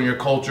based on your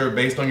culture,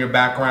 based on your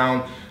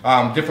background,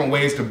 different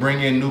ways to bring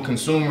in new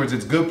consumers.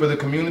 It's good for the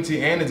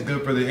community and it's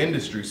good for the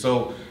industry.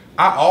 So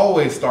I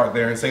always start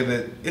there and say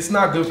that it's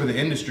not good for the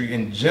industry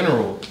in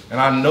general. And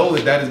I know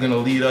that that is going to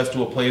lead us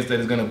to a place that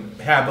is going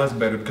to have us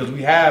better, because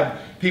we have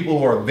people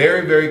who are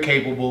very, very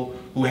capable,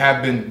 who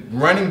have been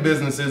running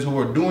businesses, who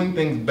are doing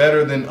things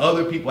better than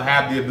other people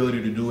have the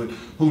ability to do it,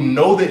 who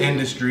know the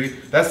industry.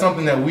 That's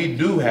something that we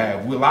do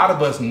have. A lot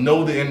of us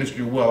know the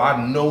industry well.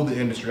 I know the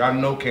industry. I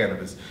know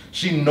cannabis.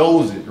 She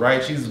knows it,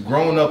 right? She's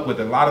grown up with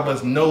it. A lot of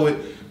us know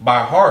it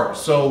by heart.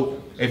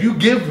 So if you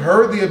give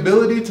her the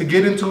ability to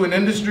get into an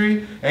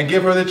industry and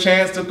give her the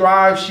chance to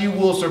thrive, she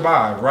will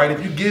survive, right?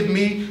 If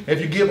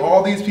you give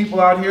all these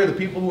people out here, the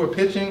people who are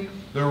pitching,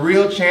 the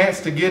real chance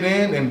to get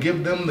in and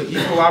give them the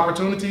equal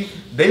opportunity,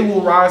 they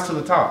will rise to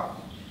the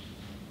top.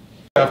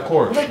 Of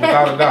course,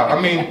 without a doubt. I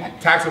mean,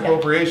 tax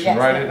appropriation, yes,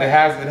 right? It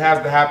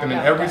has to happen in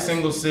every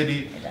single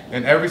city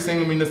and every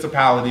single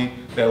municipality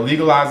that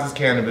legalizes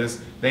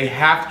cannabis. They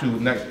have to.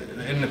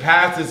 In the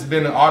past, it's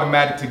been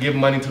automatic to give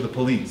money to the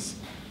police.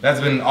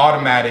 That's been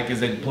automatic, is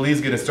that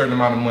police get a certain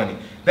amount of money.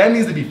 That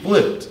needs to be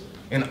flipped.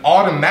 An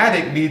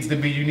automatic needs to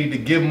be, you need to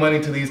give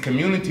money to these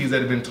communities that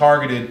have been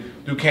targeted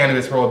through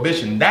cannabis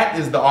prohibition. That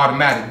is the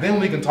automatic. Then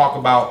we can talk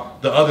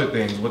about the other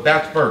things, but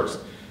that's first.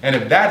 And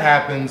if that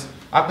happens,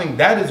 I think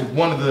that is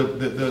one of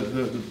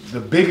the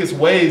biggest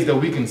ways that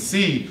we can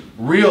see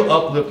real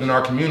uplift in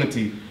our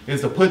community,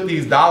 is to put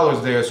these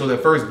dollars there so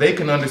that first they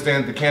can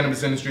understand that the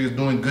cannabis industry is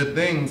doing good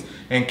things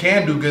and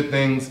can do good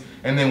things,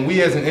 and then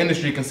we as an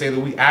industry can say that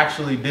we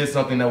actually did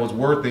something that was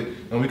worth it,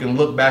 and we can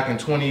look back in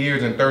 20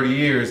 years and 30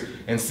 years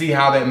and see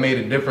how that made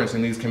a difference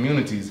in these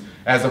communities,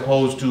 as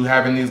opposed to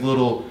having these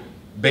little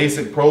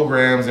basic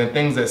programs and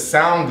things that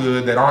sound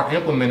good that aren't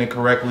implemented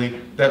correctly,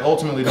 that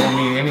ultimately don't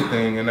mean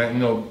anything, and that, you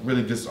know,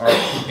 really just are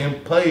in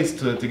place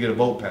to get a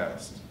vote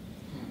passed.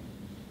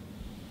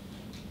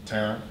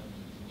 Taryn?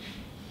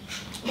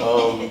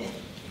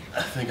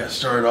 I think I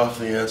started off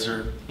the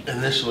answer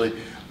initially.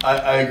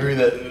 I agree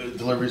that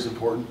delivery is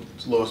important.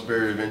 It's the lowest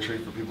barrier of entry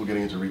for people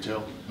getting into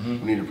retail. We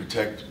need to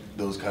protect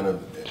those kind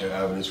of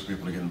avenues for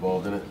people to get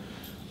involved in it.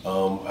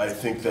 I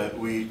think that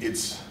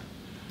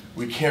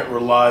we can't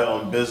rely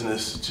on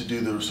business to do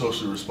the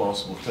socially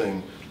responsible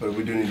thing, but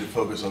we do need to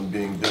focus on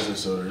being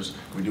business owners.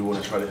 We do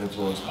want to try to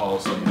influence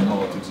policy and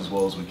politics as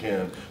well as we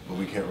can, but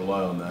we can't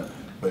rely on that.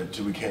 But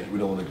we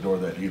don't want to ignore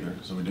that either.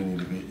 So we do need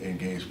to be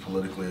engaged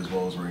politically as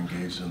well as we're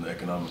engaged in the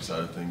economic side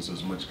of things. So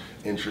as much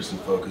interest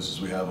and focus as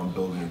we have on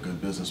building a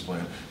good business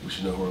plan, we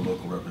should know who our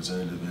local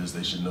representative is.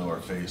 They should know our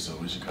face. So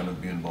we should kind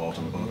of be involved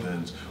on both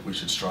ends. We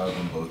should strive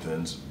on both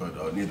ends, but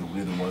neither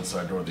one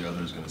side nor the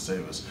other is going to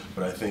save us.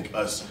 But I think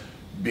us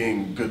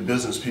being good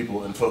business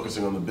people and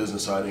focusing on the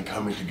business side and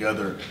coming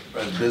together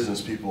as business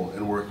people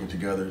and working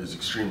together is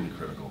extremely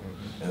critical.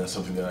 And that's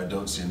something that I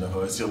don't see enough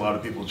of. I see a lot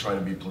of people trying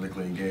to be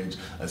politically engaged.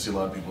 I see a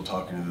lot of people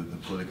talking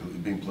to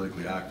being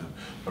politically active,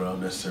 but I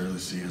don't necessarily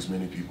see as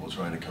many people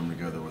trying to come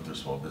together with their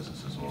small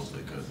business as well as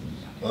they could.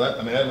 Well,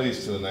 that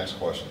leads to the next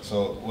question.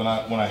 So when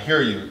I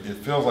hear you, it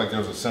feels like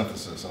there's a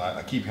synthesis, and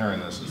I keep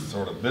hearing this. It's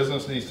sort of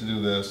business needs to do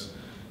this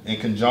in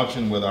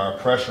conjunction with our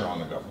pressure on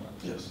the government.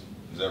 Yes.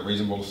 Is that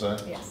reasonable to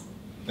say? Yes.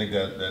 I think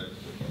that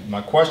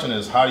my question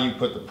is, how do you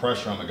put the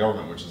pressure on the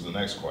government, which is the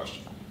next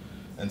question.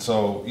 And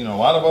so, you know, a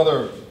lot of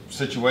other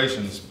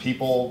situations,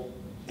 people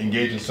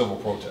engage in civil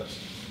protest.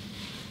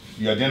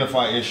 You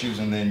identify issues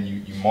and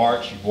then you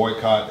march, you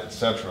boycott,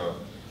 etc.,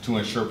 to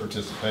ensure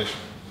participation.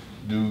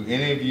 Do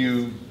any of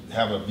you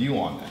have a view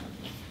on that?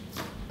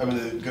 I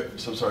mean,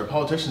 so I'm sorry,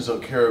 politicians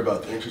don't care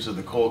about the interests of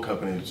the coal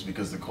companies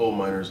because the coal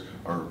miners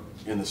are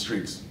in the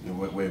streets, you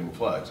know, waving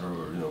flags or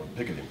you know,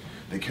 picketing.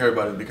 They care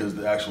about it because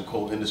the actual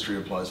coal industry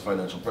applies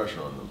financial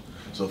pressure on them.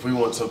 So if we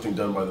want something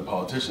done by the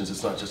politicians,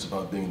 it's not just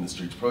about being in the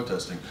streets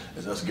protesting,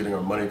 it's us getting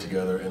our money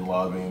together and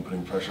lobbying and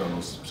putting pressure on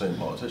those same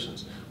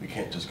politicians. We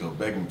can't just go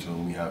begging to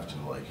them, we have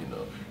to, like, you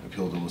know,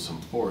 appeal to them with some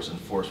force, and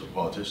force with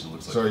politicians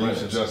looks like So are you finance.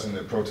 suggesting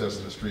that protests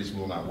in the streets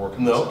will not work?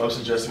 No, I'm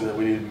suggesting that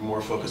we need to be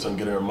more focused on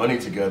getting our money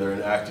together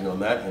and acting on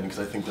that end, because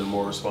I think they're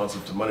more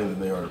responsive to money than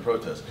they are to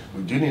protest.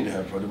 We do need to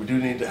have protest, we do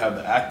need to have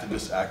the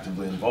activists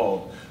actively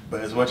involved,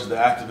 but as much as the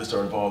activists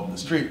are involved in the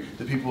street,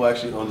 the people who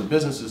actually own the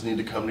businesses need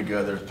to come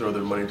together, throw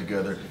their money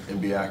together,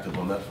 and be active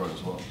on that front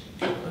as well.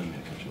 I didn't mean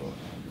to cut you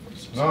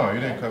off. No,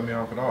 you didn't cut me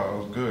off at all.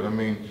 That was good. I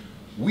mean,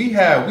 we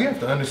have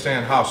to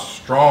understand how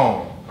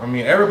strong, I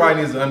mean,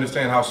 everybody needs to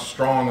understand how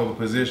strong of a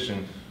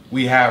position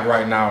we have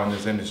right now in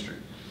this industry.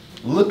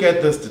 Look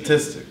at the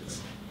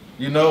statistics.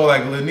 You know,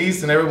 like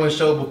Lanice and everyone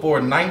showed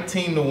before,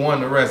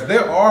 19-1 arrest.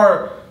 There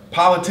are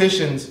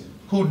politicians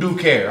who do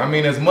care. I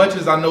mean, as much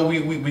as I know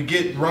we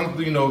get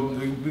run, you know,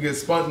 we get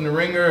spun in the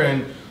ringer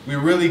and we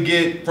really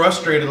get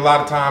frustrated a lot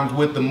of times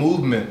with the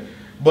movement.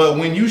 But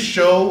when you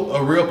show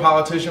a real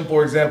politician,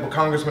 for example,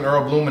 Congressman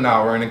Earl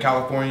Blumenauer, and in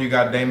California you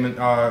got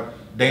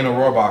Dana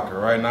Rohrabacher,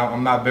 right? Now,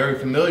 I'm not very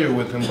familiar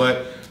with him,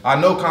 but I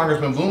know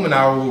Congressman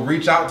Blumenauer will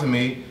reach out to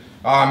me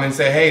and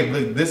say, hey,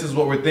 this is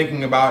what we're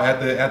thinking about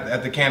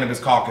at the Cannabis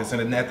Caucus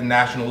and at the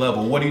national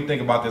level. What do you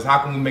think about this? How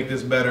can we make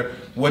this better?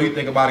 What do you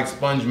think about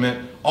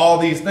expungement? All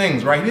these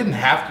things, right? He didn't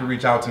have to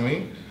reach out to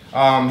me.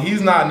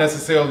 He's not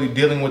necessarily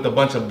dealing with a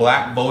bunch of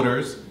black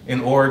voters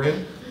in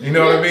Oregon, you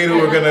know what I mean,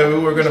 who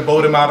are gonna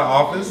vote him out of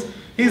office.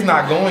 He's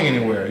not going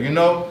anywhere, you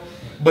know,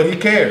 but he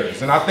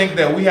cares. And I think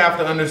that we have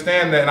to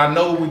understand that, and I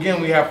know,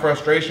 again, we have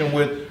frustration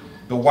with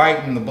the white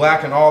and the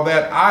black and all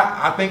that.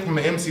 I think from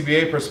an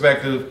MCBA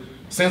perspective,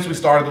 since we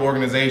started the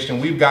organization,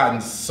 we've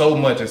gotten so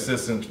much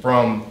assistance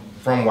from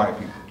white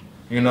people,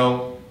 you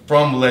know,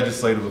 from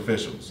legislative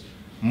officials.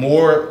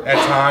 More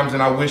at times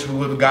than I wish we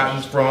would have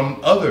gotten from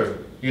other,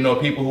 you know,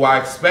 people who I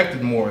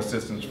expected more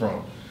assistance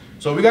from.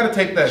 So we got to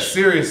take that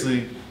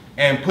seriously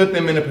and put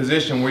them in a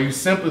position where you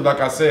simply, like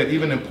I said,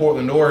 even in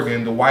Portland,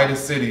 Oregon, the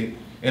whitest city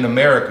in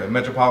America,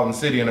 metropolitan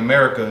city in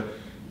America,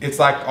 it's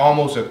like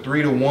almost a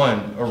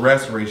 3-to-1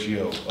 arrest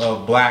ratio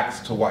of blacks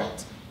to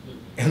whites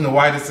in the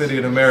whitest city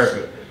in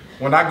America.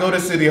 When I go to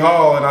City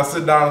Hall and I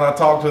sit down and I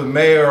talk to the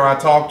mayor or I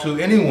talk to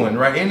anyone,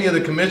 right, any of the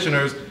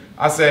commissioners,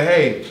 I say,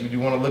 hey, do you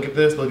want to look at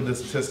this? Look at the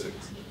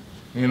statistics,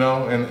 you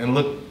know, and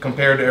look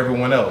compared to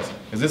everyone else.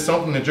 Is this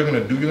something that you're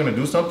going to do? You're going to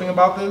do something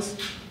about this?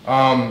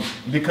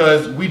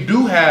 Because we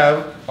do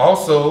have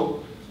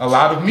also a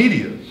lot of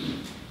media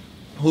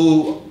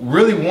who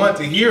really want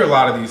to hear a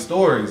lot of these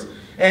stories.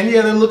 And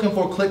yeah, they're looking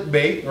for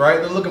clickbait, right?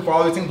 They're looking for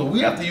all these things, but we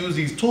have to use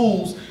these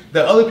tools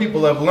that other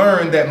people have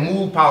learned that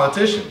move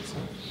politicians.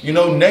 You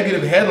know,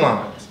 negative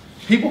headlines.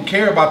 People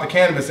care about the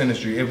cannabis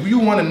industry. If you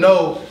want to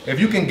know, if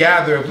you can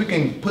gather, if we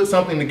can put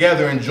something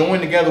together and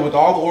join together with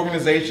all the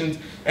organizations,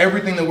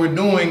 everything that we're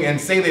doing, and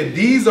say that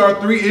these are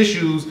 3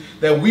 issues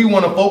that we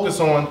want to focus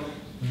on,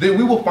 then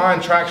we will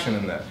find traction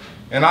in that.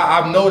 And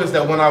I've noticed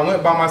that when I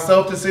went by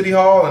myself to City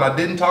Hall and I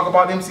didn't talk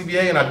about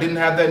MCBA and I didn't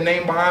have that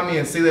name behind me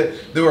and see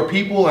that there were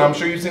people, and I'm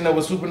sure you've seen that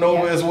with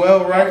Supernova as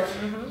well, right?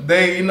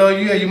 They, you know,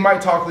 yeah, you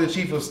might talk to the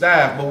chief of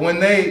staff, but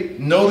when they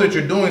know that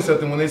you're doing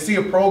something, when they see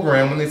a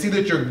program, when they see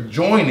that you're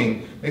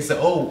joining, they say,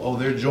 oh,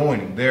 they're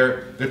joining.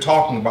 They're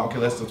talking about, okay,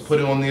 let's put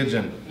it on the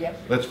agenda.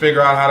 Let's figure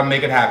out how to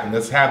make it happen.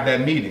 Let's have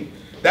that meeting.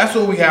 That's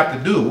what we have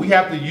to do. We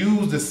have to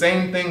use the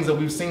same things that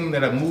we've seen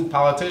that have moved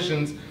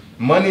politicians.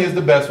 Money is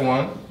the best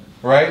one.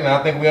 Right? And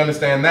I think we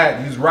understand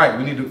that. He's right.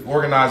 We need to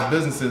organize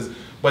businesses.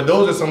 But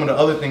those are some of the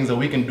other things that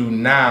we can do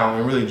now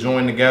and really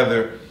join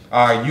together,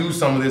 use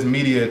some of this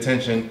media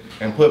attention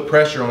and put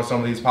pressure on some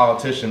of these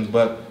politicians.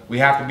 But we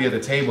have to be at the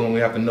table and we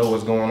have to know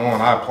what's going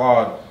on. I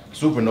applaud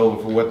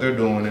Supernova for what they're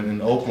doing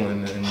in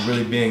Oakland and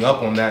really being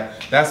up on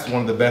that. That's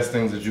one of the best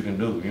things that you can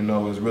do, you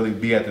know, is really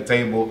be at the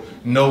table,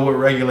 know what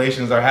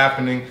regulations are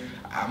happening.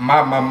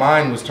 My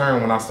mind was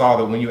turned when I saw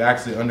that when you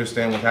actually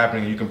understand what's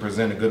happening, you can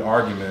present a good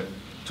argument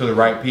to the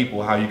right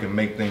people, how you can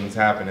make things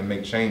happen and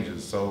make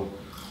changes. So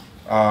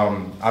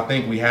I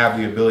think we have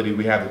the ability,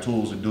 we have the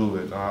tools to do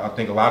it. I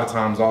think a lot of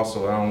times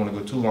also, I don't want to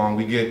go too long,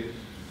 we get,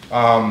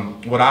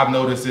 what I've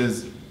noticed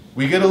is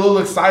we get a little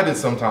excited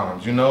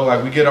sometimes, you know,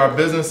 like we get our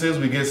businesses,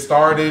 we get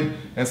started,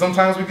 and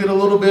sometimes we get a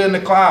little bit in the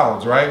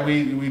clouds, right?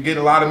 We get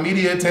a lot of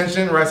media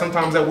attention, right?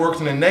 Sometimes that works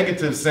in a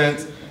negative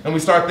sense, and we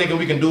start thinking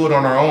we can do it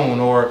on our own,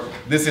 or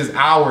this is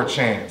our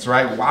chance,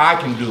 right? Well, I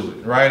can do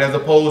it, right? As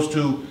opposed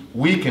to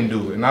we can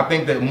do it. And I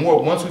think that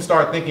once we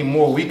start thinking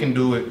more we can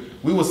do it,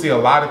 we will see a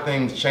lot of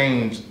things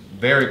change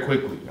very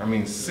quickly. I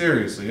mean,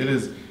 seriously,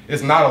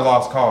 it's not a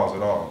lost cause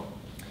at all.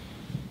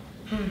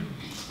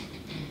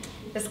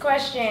 This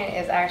question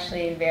is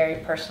actually very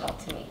personal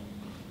to me.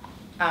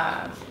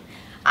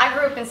 I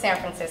grew up in San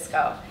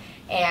Francisco,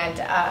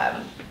 and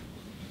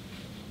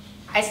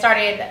I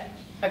started,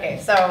 okay,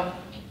 so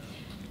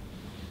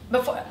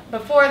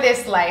before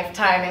this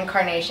lifetime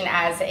incarnation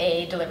as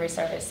a delivery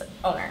service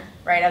owner,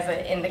 right,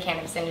 in the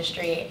cannabis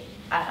industry,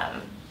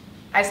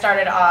 I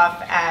started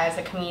off as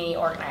a community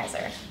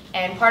organizer.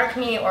 And part of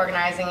community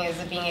organizing is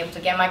being able to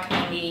get my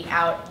community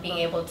out, being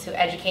able to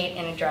educate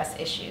and address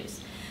issues.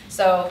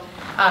 So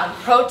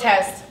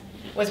protest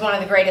was one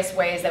of the greatest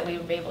ways that we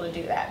would be able to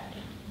do that.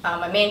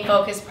 My main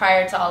focus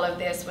prior to all of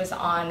this was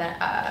on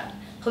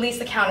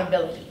police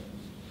accountability,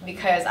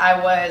 because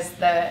I was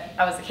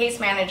the case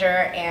manager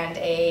and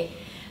a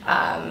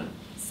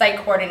site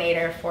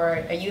coordinator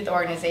for a youth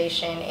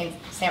organization in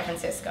San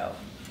Francisco.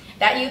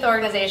 That youth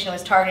organization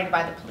was targeted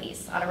by the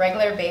police on a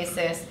regular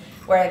basis,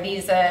 where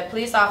these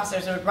police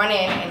officers would run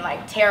in and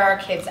like tear our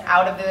kids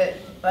out of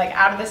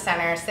the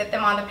center, sit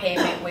them on the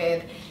pavement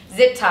with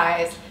zip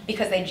ties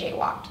because they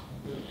jaywalked,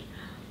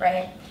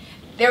 right?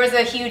 There was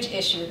a huge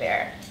issue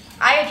there.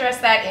 I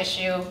addressed that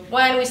issue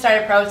when we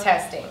started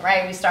protesting,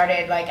 right? We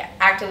started like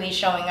actively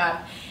showing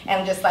up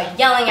and just like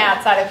yelling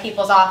outside of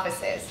people's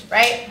offices,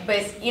 right?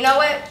 But you know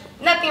what?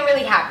 Nothing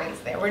really happens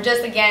there. We're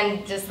just,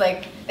 again, just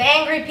like the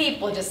angry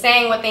people just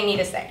saying what they need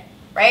to say,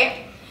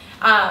 right?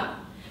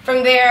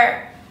 From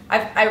there,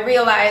 I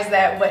realized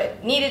that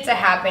what needed to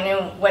happen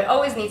and what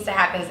always needs to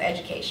happen is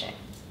education,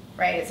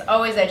 right? It's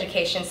always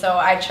education. So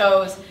I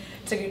chose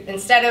to,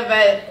 instead of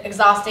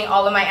exhausting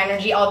all of my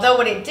energy, although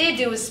what it did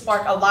do was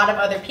spark a lot of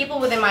other people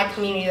within my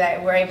community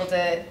that were able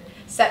to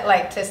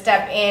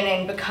step in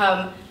and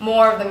become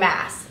more of the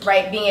mass,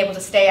 right? Being able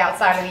to stay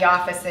outside of the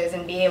offices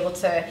and be able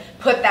to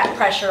put that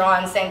pressure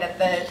on, saying that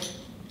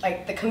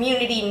the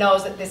community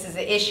knows that this is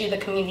an issue, the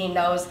community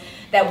knows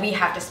that we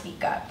have to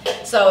speak up.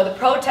 So the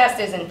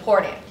protest is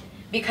important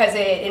because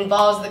it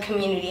involves the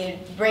community.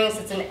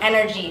 It's an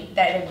energy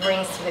that it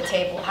brings to the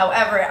table.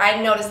 However, I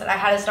noticed that I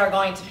had to start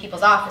going to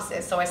people's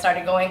offices. So I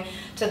started going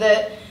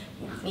to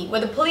meet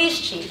with the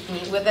police chief,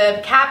 meet with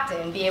the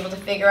captain, be able to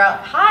figure out,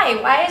 hi,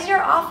 why is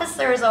your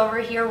officers over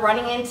here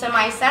running into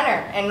my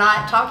center and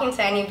not talking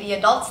to any of the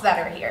adults that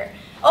are here?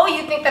 Oh,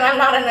 you think that I'm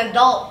not an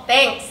adult?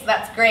 Thanks,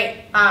 that's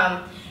great.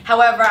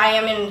 However, I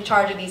am in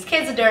charge of these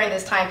kids during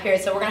this time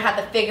period, so we're gonna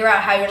have to figure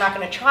out how you're not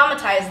gonna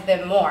traumatize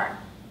them more,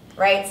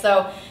 right?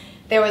 So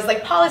there was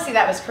like policy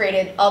that was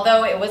created,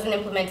 although it wasn't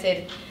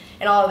implemented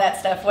and all of that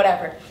stuff,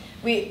 whatever.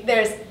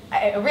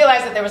 I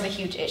realized that there was a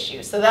huge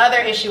issue. So the other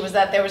issue was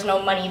that there was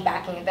no money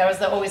backing it. There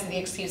was always the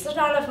excuse, there's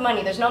not enough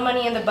money, there's no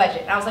money in the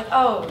budget. And I was like,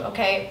 oh,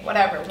 okay,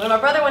 whatever. When my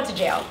brother went to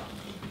jail,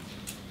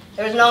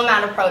 there was no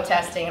amount of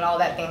protesting and all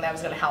that thing that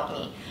was gonna help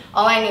me.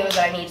 All I knew was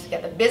that I needed to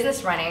get the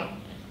business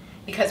running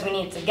because we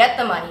needed to get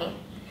the money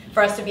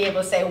for us to be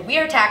able to say, we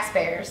are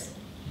taxpayers.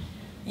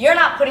 You're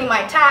not putting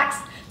my tax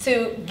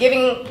to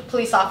giving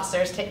police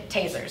officers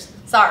tasers.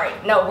 Sorry,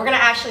 no, you're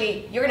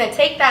gonna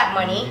take that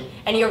money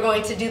and you're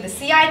going to do the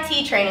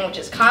CIT training, which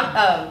is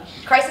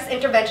crisis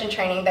intervention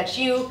training that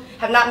you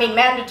have not made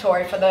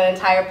mandatory for the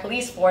entire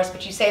police force,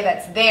 but you say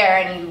that's there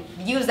and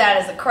you use that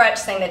as a crutch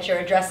saying that you're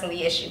addressing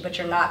the issue, but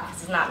you're not,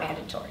 because it's not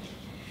mandatory.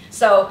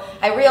 So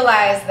I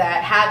realized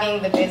that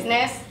having the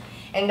business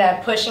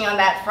and pushing on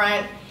that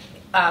front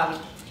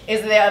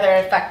is the other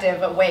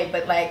effective way,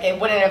 but like it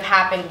wouldn't have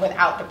happened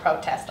without the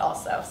protest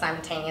also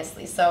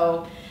simultaneously.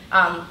 So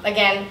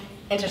again,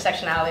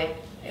 intersectionality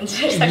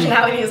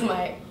is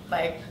my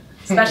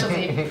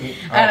specialty,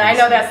 and I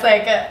know that's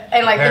like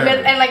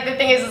the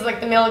thing is like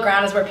the middle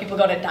ground is where people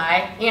go to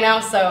die, you know.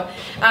 So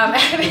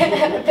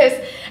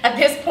at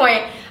this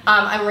point,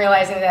 I'm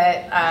realizing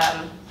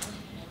that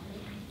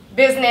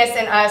business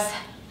and us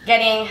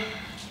getting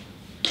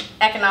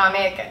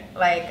economic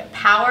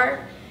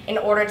power in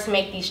order to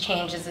make these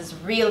changes is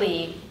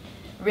really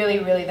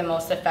the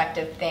most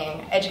effective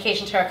thing.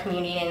 Education to our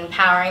community and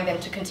empowering them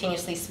to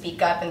continuously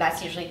speak up, and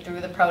that's usually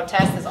through the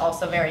protest, is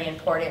also very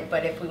important.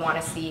 But if we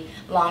want to see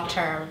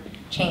long-term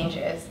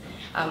changes,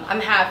 I'm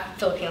half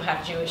Filipino,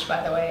 half Jewish,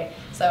 by the way,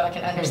 so I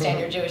can understand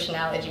your Jewish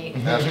analogy.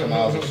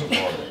 Ashkenazi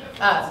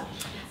supporter.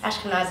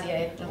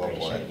 Ashkenazi, I'm pretty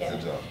sure. Yeah.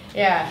 Good job.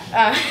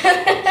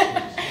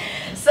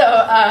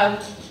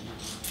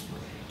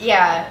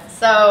 Yeah.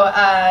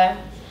 So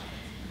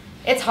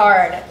it's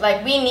hard.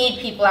 Like, we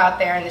need people out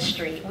there in the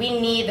street. We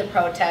need the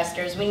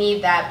protesters. We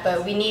need that,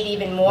 but we need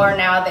even more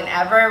now than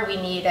ever. We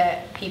need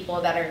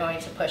people that are going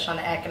to push on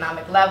the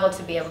economic level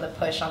to be able to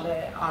push on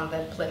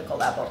the political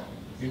level.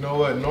 You know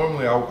what?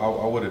 Normally, I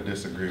would have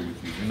disagreed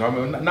with you. You know, I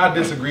mean, not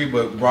disagree,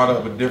 but brought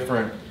up a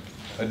different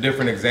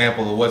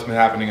example of what's been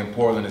happening in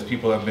Portland. Is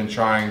people have been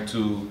trying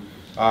to,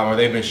 or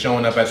they've been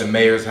showing up at the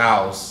mayor's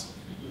house,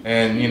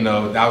 and you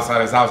know,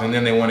 outside his house, and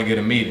then they want to get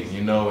a meeting.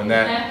 You know, and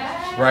that.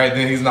 Right,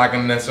 then he's not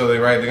going to necessarily,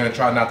 right, they're going to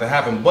try not to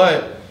happen.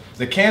 But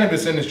the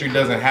cannabis industry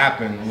doesn't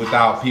happen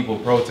without people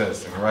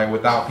protesting, right,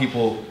 without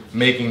people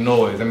making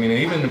noise. I mean,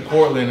 even in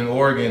Portland and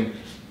Oregon,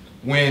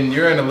 when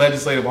you're in the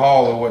legislative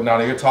hall or whatnot,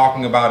 and you're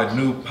talking about a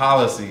new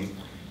policy,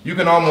 you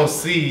can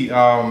almost see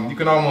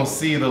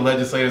the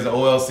legislators, the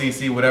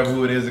OLCC, whatever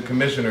who it is, the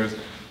commissioners,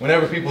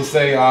 whenever people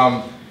say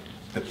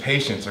the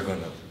patients are going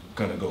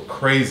to go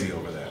crazy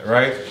over that,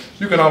 right?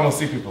 You can almost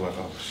see people like,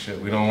 oh shit,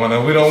 we don't want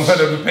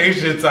the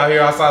patients out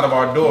here outside of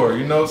our door,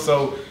 you know.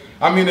 So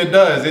I mean, it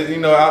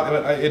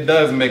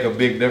does make a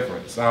big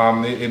difference.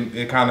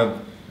 It kind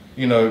of,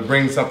 you know,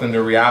 brings something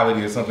to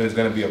reality, or something that's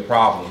going to be a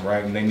problem,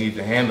 right? And they need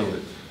to handle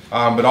it.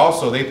 But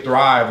also, they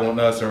thrive on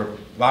us, or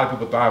a lot of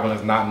people thrive on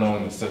us not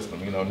knowing the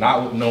system, you know,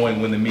 not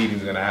knowing when the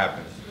meeting's going to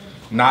happen,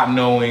 not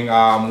knowing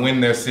when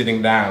they're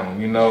sitting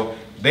down, you know.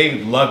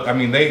 They love, I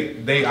mean,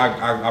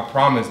 I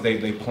promise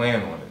they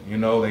plan on it. You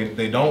know,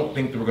 they don't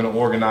think that we're going to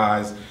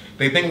organize.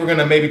 They think we're going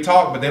to maybe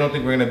talk, but they don't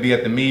think we're going to be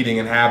at the meeting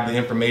and have the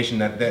information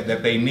that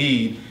they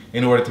need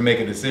in order to make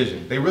a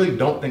decision. They really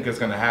don't think it's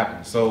going to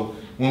happen. So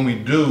when we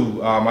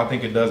do, I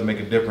think it does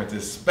make a difference,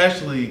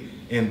 especially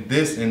in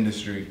this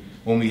industry,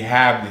 when we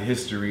have the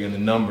history and the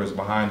numbers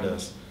behind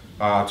us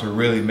to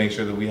really make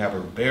sure that we have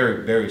a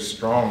very, very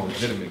strong,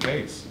 legitimate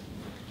case.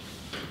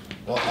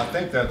 Well, I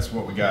think that's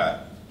what we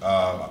got.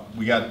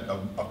 We got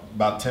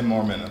about 10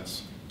 more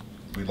minutes.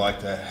 We'd like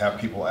to have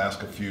people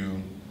ask a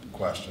few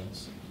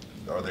questions.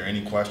 Are there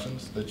any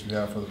questions that you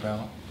have for the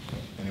panel?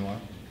 Anyone?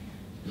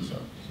 Yes, sir.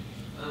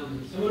 So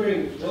I'm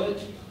wondering, what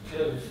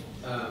kind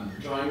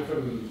of, drawing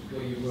from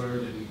what you've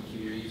learned in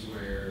communities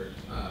where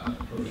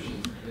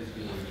prohibition is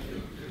being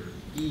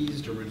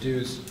eased or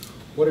reduced,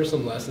 what are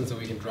some lessons that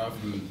we can draw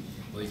from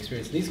the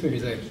experience in these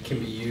communities that can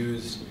be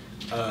used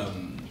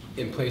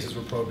in places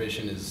where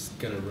prohibition is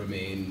going to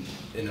remain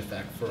in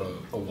effect for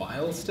a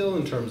while still,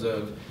 in terms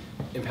of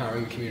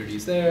empowering the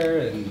communities there,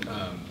 and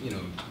you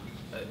know,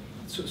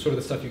 sort of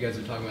the stuff you guys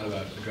are talking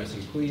about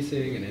addressing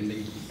policing and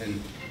ending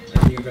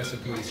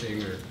aggressive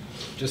policing, or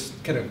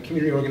just kind of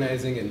community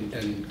organizing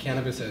and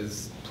cannabis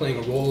as playing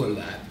a role in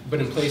that,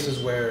 but in places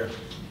where,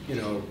 you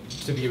know,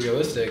 to be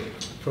realistic,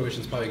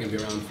 prohibition's probably going to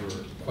be around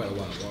for quite a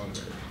lot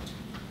longer.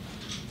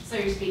 So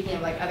you're speaking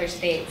of like other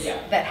states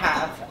Yeah. that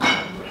have.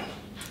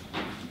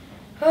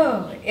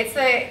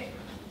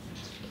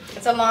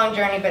 It's a long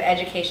journey, but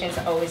education is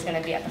always going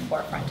to be at the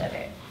forefront of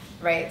it,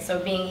 right?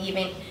 So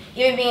even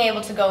being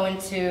able to go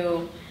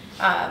into,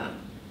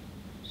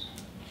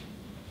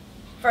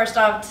 first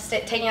off,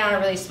 taking it on a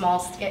really small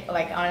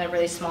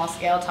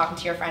scale, talking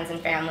to your friends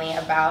and family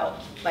about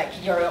like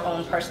your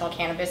own personal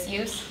cannabis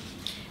use,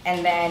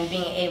 and then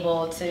being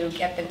able to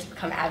get them to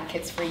become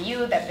advocates for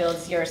you. That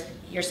builds your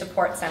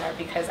support center,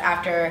 because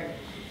after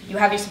you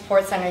have your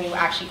support center, you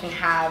actually can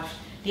have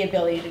the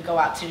ability to go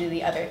out to do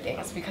the other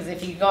things. Because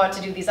if you go out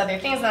to do these other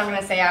things, then I'm going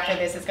to say after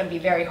this, it's going to be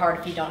very hard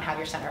if you don't have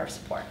your center of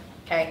support.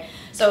 Okay,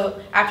 so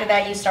after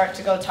that, you start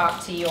to go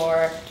talk to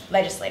your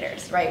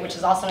legislators, right? Which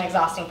is also an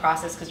exhausting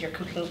process, because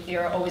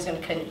you're always going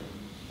to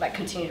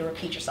continue to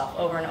repeat yourself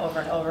over and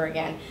over and over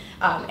again.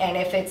 And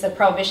if it's a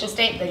prohibition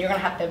state, then you're going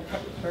to have to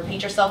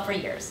repeat yourself for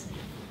years.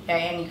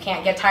 Okay? And you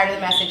can't get tired of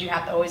the message. You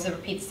have to always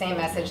repeat the same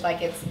message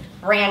like it's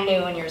brand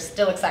new and you're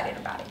still excited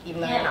about it,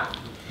 even though you're not.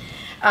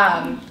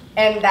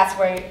 And that's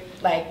where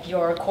like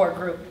your core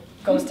group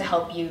goes to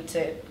help you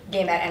to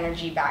gain that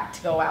energy back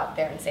to go out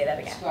there and say that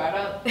again. Squad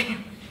up.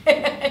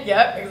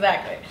 Yep,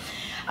 exactly.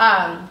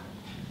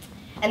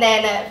 And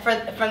then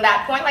from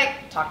that point,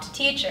 like talk to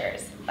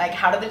teachers. Like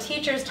how do the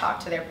teachers talk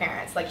to their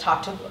parents? Like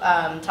talk to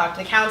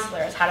the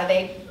counselors. How do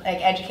they like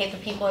educate the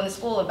people in the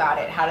school about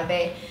it? How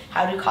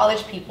do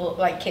college people,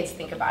 like kids,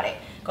 think about it?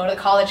 Go to the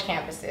college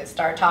campuses.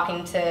 Start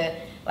talking to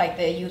like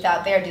the youth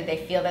out there. Do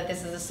they feel that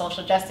this is a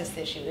social justice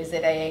issue? Is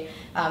it a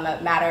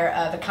matter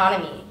of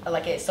economy?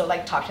 So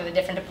talk to the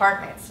different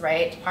departments,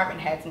 right?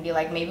 Department heads, and be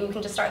like, maybe we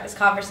can just start this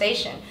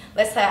conversation.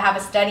 Let's have a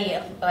study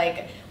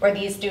like where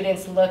these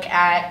students look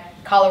at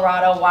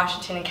Colorado,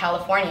 Washington, and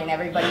California, and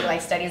everybody like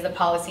studies the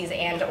policies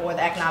and or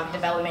the economic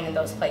development in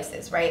those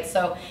places, right?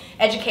 So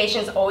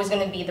education is always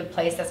going to be the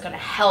place that's going to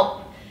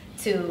help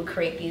to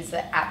create these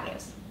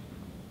avenues.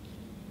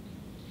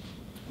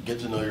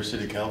 Get to know your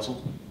city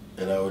council,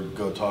 and I would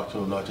go talk to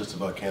them not just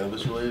about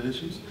cannabis-related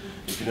issues.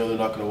 If you know they're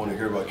not going to want to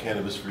hear about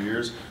cannabis for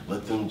years,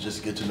 let them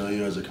just get to know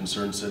you as a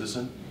concerned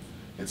citizen.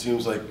 It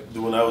seems like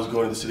when I was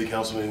going to the city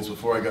council meetings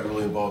before I got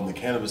really involved in the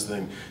cannabis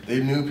thing,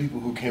 they knew people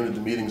who came to the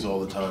meetings all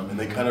the time, and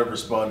they kind of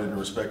responded and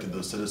respected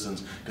those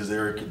citizens because they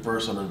were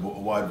versed on a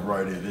wide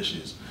variety of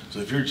issues. So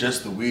if you're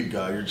just the weed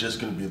guy, you're just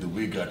going to be the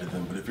weed guy to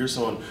them. But if you're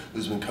someone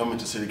who's been coming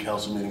to city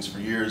council meetings for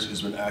years,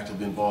 who's been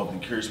actively involved and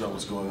curious about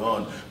what's going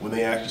on, when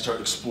they actually start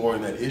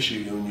exploring that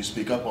issue and when you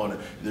speak up on it,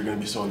 they're going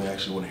to be someone they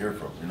actually want to hear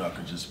from. You're not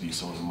going to just be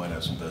someone who might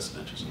have some vested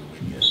interest in the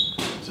weekend.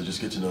 So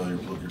just get to know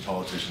your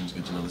politicians,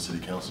 get to know the city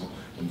council,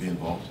 and be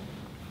involved.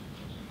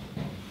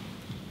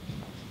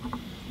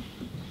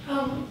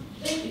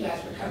 Thank you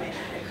guys for coming. I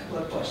had a couple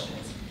of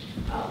questions.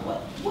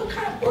 What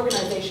kind of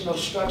organizational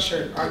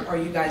structure are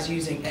you guys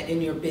using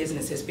in your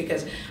businesses?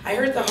 Because I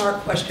heard the hard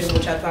question,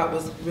 which I thought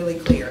was really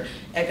clear: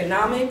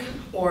 economic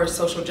or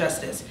social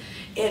justice.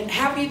 And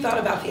have you thought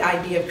about the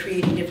idea of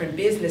creating different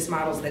business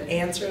models that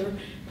answer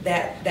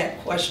that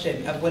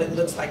question of what it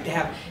looks like to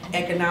have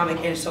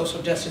economic and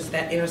social justice,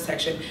 that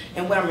intersection?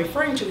 And what I'm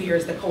referring to here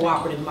is the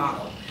cooperative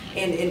model.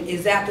 And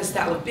is that the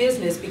style of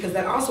business? Because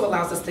that also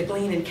allows us to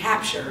glean and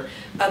capture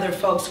other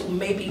folks who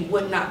maybe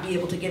would not be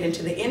able to get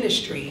into the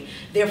industry,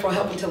 therefore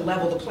helping to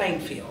level the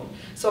playing field.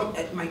 So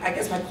I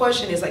guess my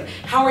question is, like,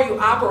 how are you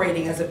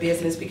operating as a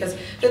business? Because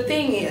the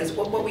thing is,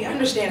 what we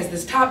understand is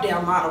this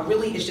top-down model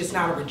really is just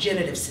not a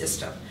regenerative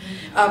system.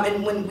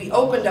 And when we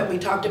opened up, we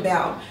talked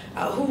about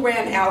who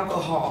ran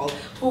alcohol,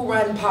 who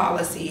run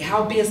policy,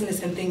 how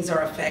business and things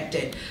are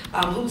affected,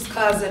 whose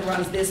cousin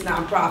runs this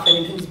nonprofit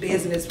and whose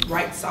business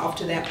writes off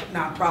to that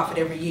nonprofit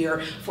every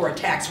year for a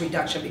tax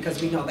reduction,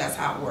 because we know that's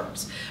how it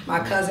works. My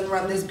cousin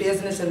runs this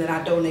business and then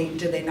I donate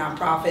to their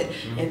nonprofit,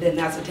 and then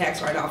that's a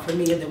tax write-off for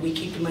me, and then we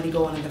keep the money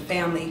going in the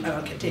family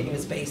on a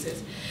continuous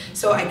basis.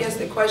 So I guess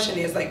the question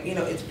is, like, you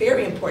know, it's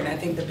very important, I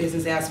think, the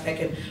business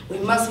aspect, and we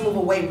must move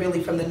away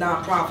really from the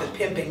nonprofit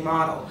pimping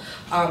model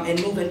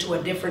and move into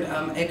a different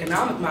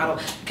economic model,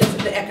 because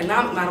the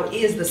economic model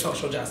is the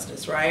social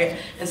justice, right?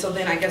 And so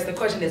then I guess the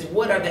question is,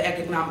 what are the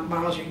economic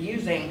models you're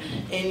using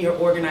in your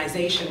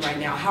organization right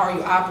now? How are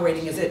you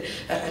operating? Is it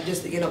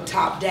just, you know,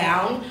 top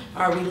down?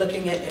 Are we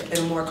looking at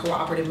a more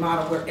cooperative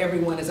model where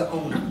everyone is an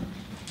owner?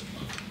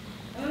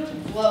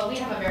 Well, we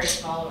have a very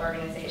small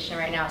organization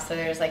right now, so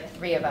there's like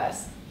 3 of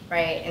us,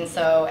 right? And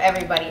so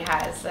everybody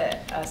has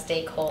a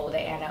stakeholder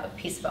and a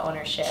piece of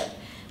ownership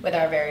with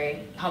our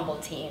very humble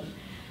team.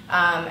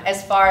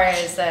 As far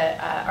as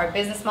our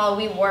business model,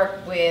 we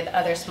work with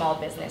other small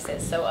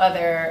businesses, so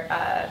other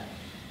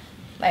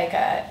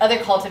other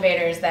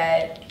cultivators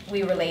that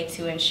we relate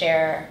to and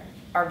share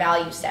our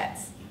value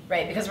sets,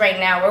 right? Because right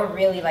now we're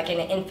really like in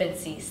an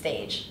infancy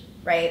stage,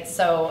 right?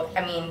 So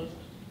I mean,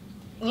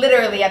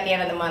 literally at the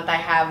end of the month, I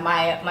have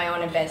my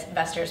own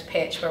investors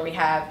pitch where we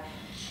have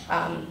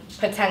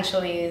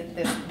potentially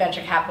this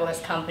venture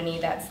capitalist company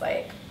that's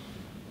like,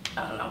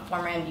 I don't know,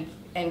 former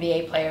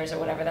NBA players or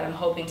whatever, that I'm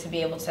hoping to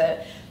be able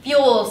to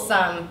fuel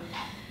some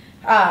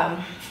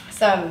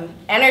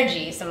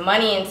energy, some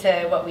money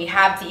into what we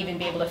have to even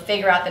be able to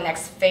figure out the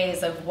next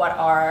phase of what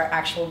our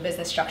actual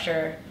business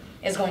structure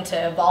is going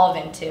to evolve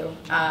into.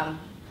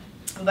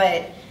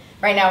 But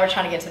right now we're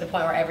trying to get to the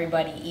point where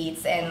everybody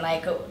eats, and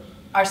like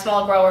our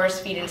small growers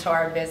feed into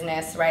our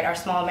business, right? Our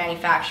small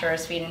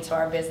manufacturers feed into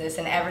our business,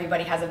 and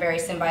everybody has a very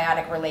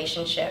symbiotic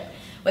relationship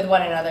with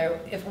one another.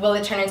 Will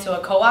it turn into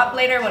a co-op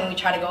later when we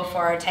try to go for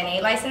our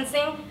 10A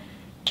licensing?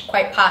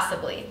 Quite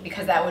possibly,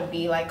 because that would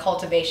be like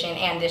cultivation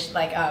and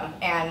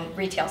and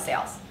retail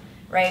sales,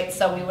 right?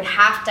 So we would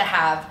have to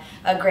have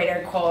a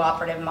greater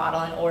cooperative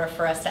model in order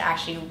for us to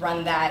actually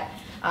run that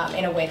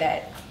in a way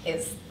that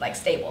is like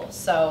stable.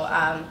 So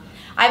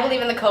I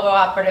believe in the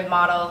cooperative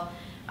model.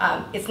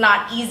 It's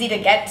not easy to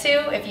get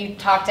to. If you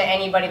talk to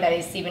anybody that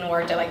has even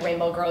worked at like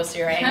Rainbow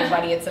Grocery or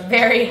anybody, it's a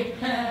very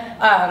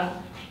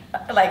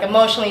like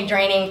emotionally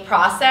draining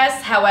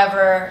process.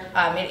 However,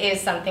 it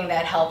is something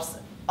that helps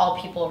all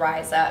people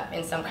rise up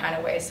in some kind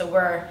of way. So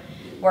we're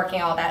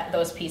working all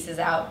those pieces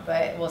out,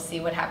 but we'll see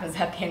what happens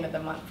at the end of the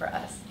month for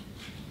us.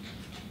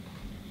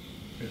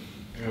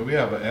 Yeah, we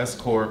have an S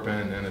Corp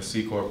and a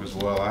C Corp as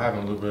well. I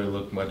haven't really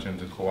looked much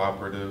into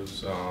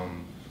cooperatives.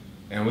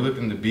 And we looked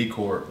into B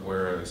Corp,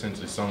 where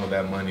essentially some of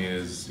that money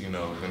is, going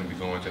to be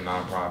going to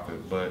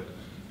nonprofit, but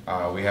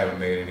we haven't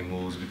made any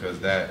moves because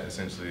that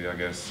essentially, I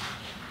guess,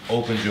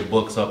 opens your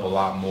books up a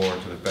lot more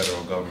to the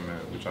federal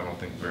government, which I don't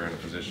think we're in a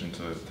position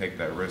to take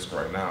that risk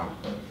right now.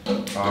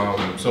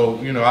 So,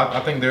 I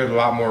think there's a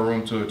lot more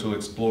room to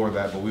explore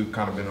that, but we've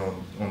kind of been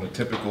on the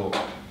typical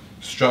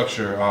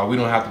structure. We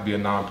don't have to be a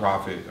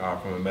nonprofit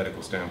from a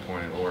medical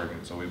standpoint in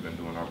Oregon, so we've been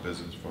doing our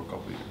business for a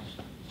couple of years.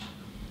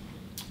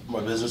 My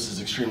business is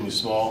extremely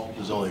small.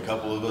 There's only a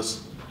couple of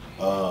us.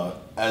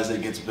 As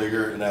it gets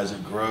bigger and as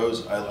it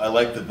grows, I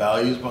like the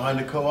values behind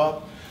a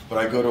co-op, but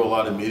I go to a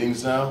lot of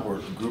meetings now where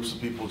groups of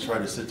people try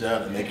to sit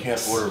down and they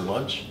can't order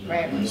lunch.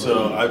 Right.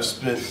 So I've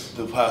spent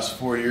the past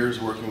 4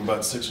 years working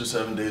about 6 or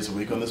 7 days a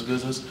week on this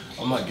business.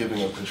 I'm not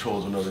giving up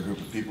control to another group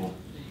of people.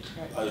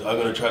 I'm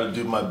going to try to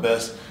do my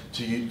best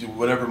to do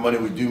whatever money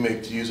we do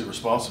make to use it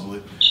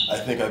responsibly. I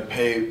think I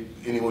pay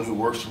anyone who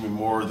works for me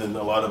more than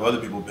a lot of other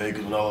people pay,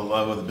 because when a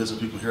lot of other business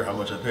people hear how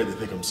much I pay, they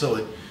think I'm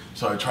silly.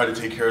 So I try to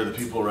take care of the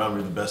people around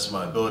me the best of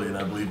my ability, and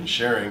I believe in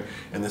sharing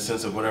in the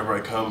sense of whenever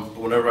I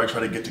try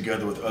to get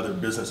together with other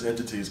business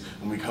entities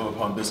and we come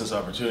upon business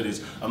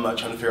opportunities, I'm not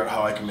trying to figure out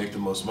how I can make the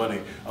most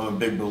money. I'm a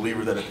big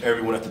believer that if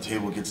everyone at the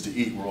table gets to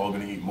eat, we're all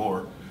going to eat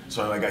more.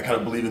 So I kind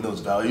of believe in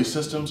those value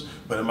systems,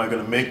 but am I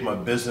going to make my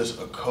business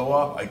a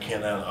co-op? I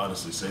can't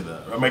honestly say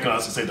that. Or I can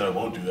honestly say that I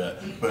won't do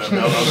that, but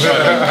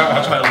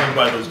I'll try to live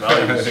by those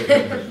values.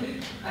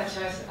 I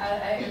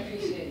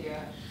appreciate you.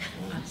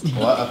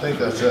 Well, I think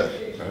that's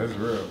it. That's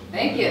real.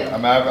 Thank you. I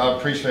mean, I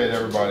appreciate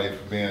everybody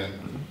for being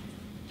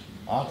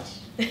honest.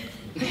 Good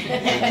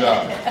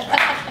job.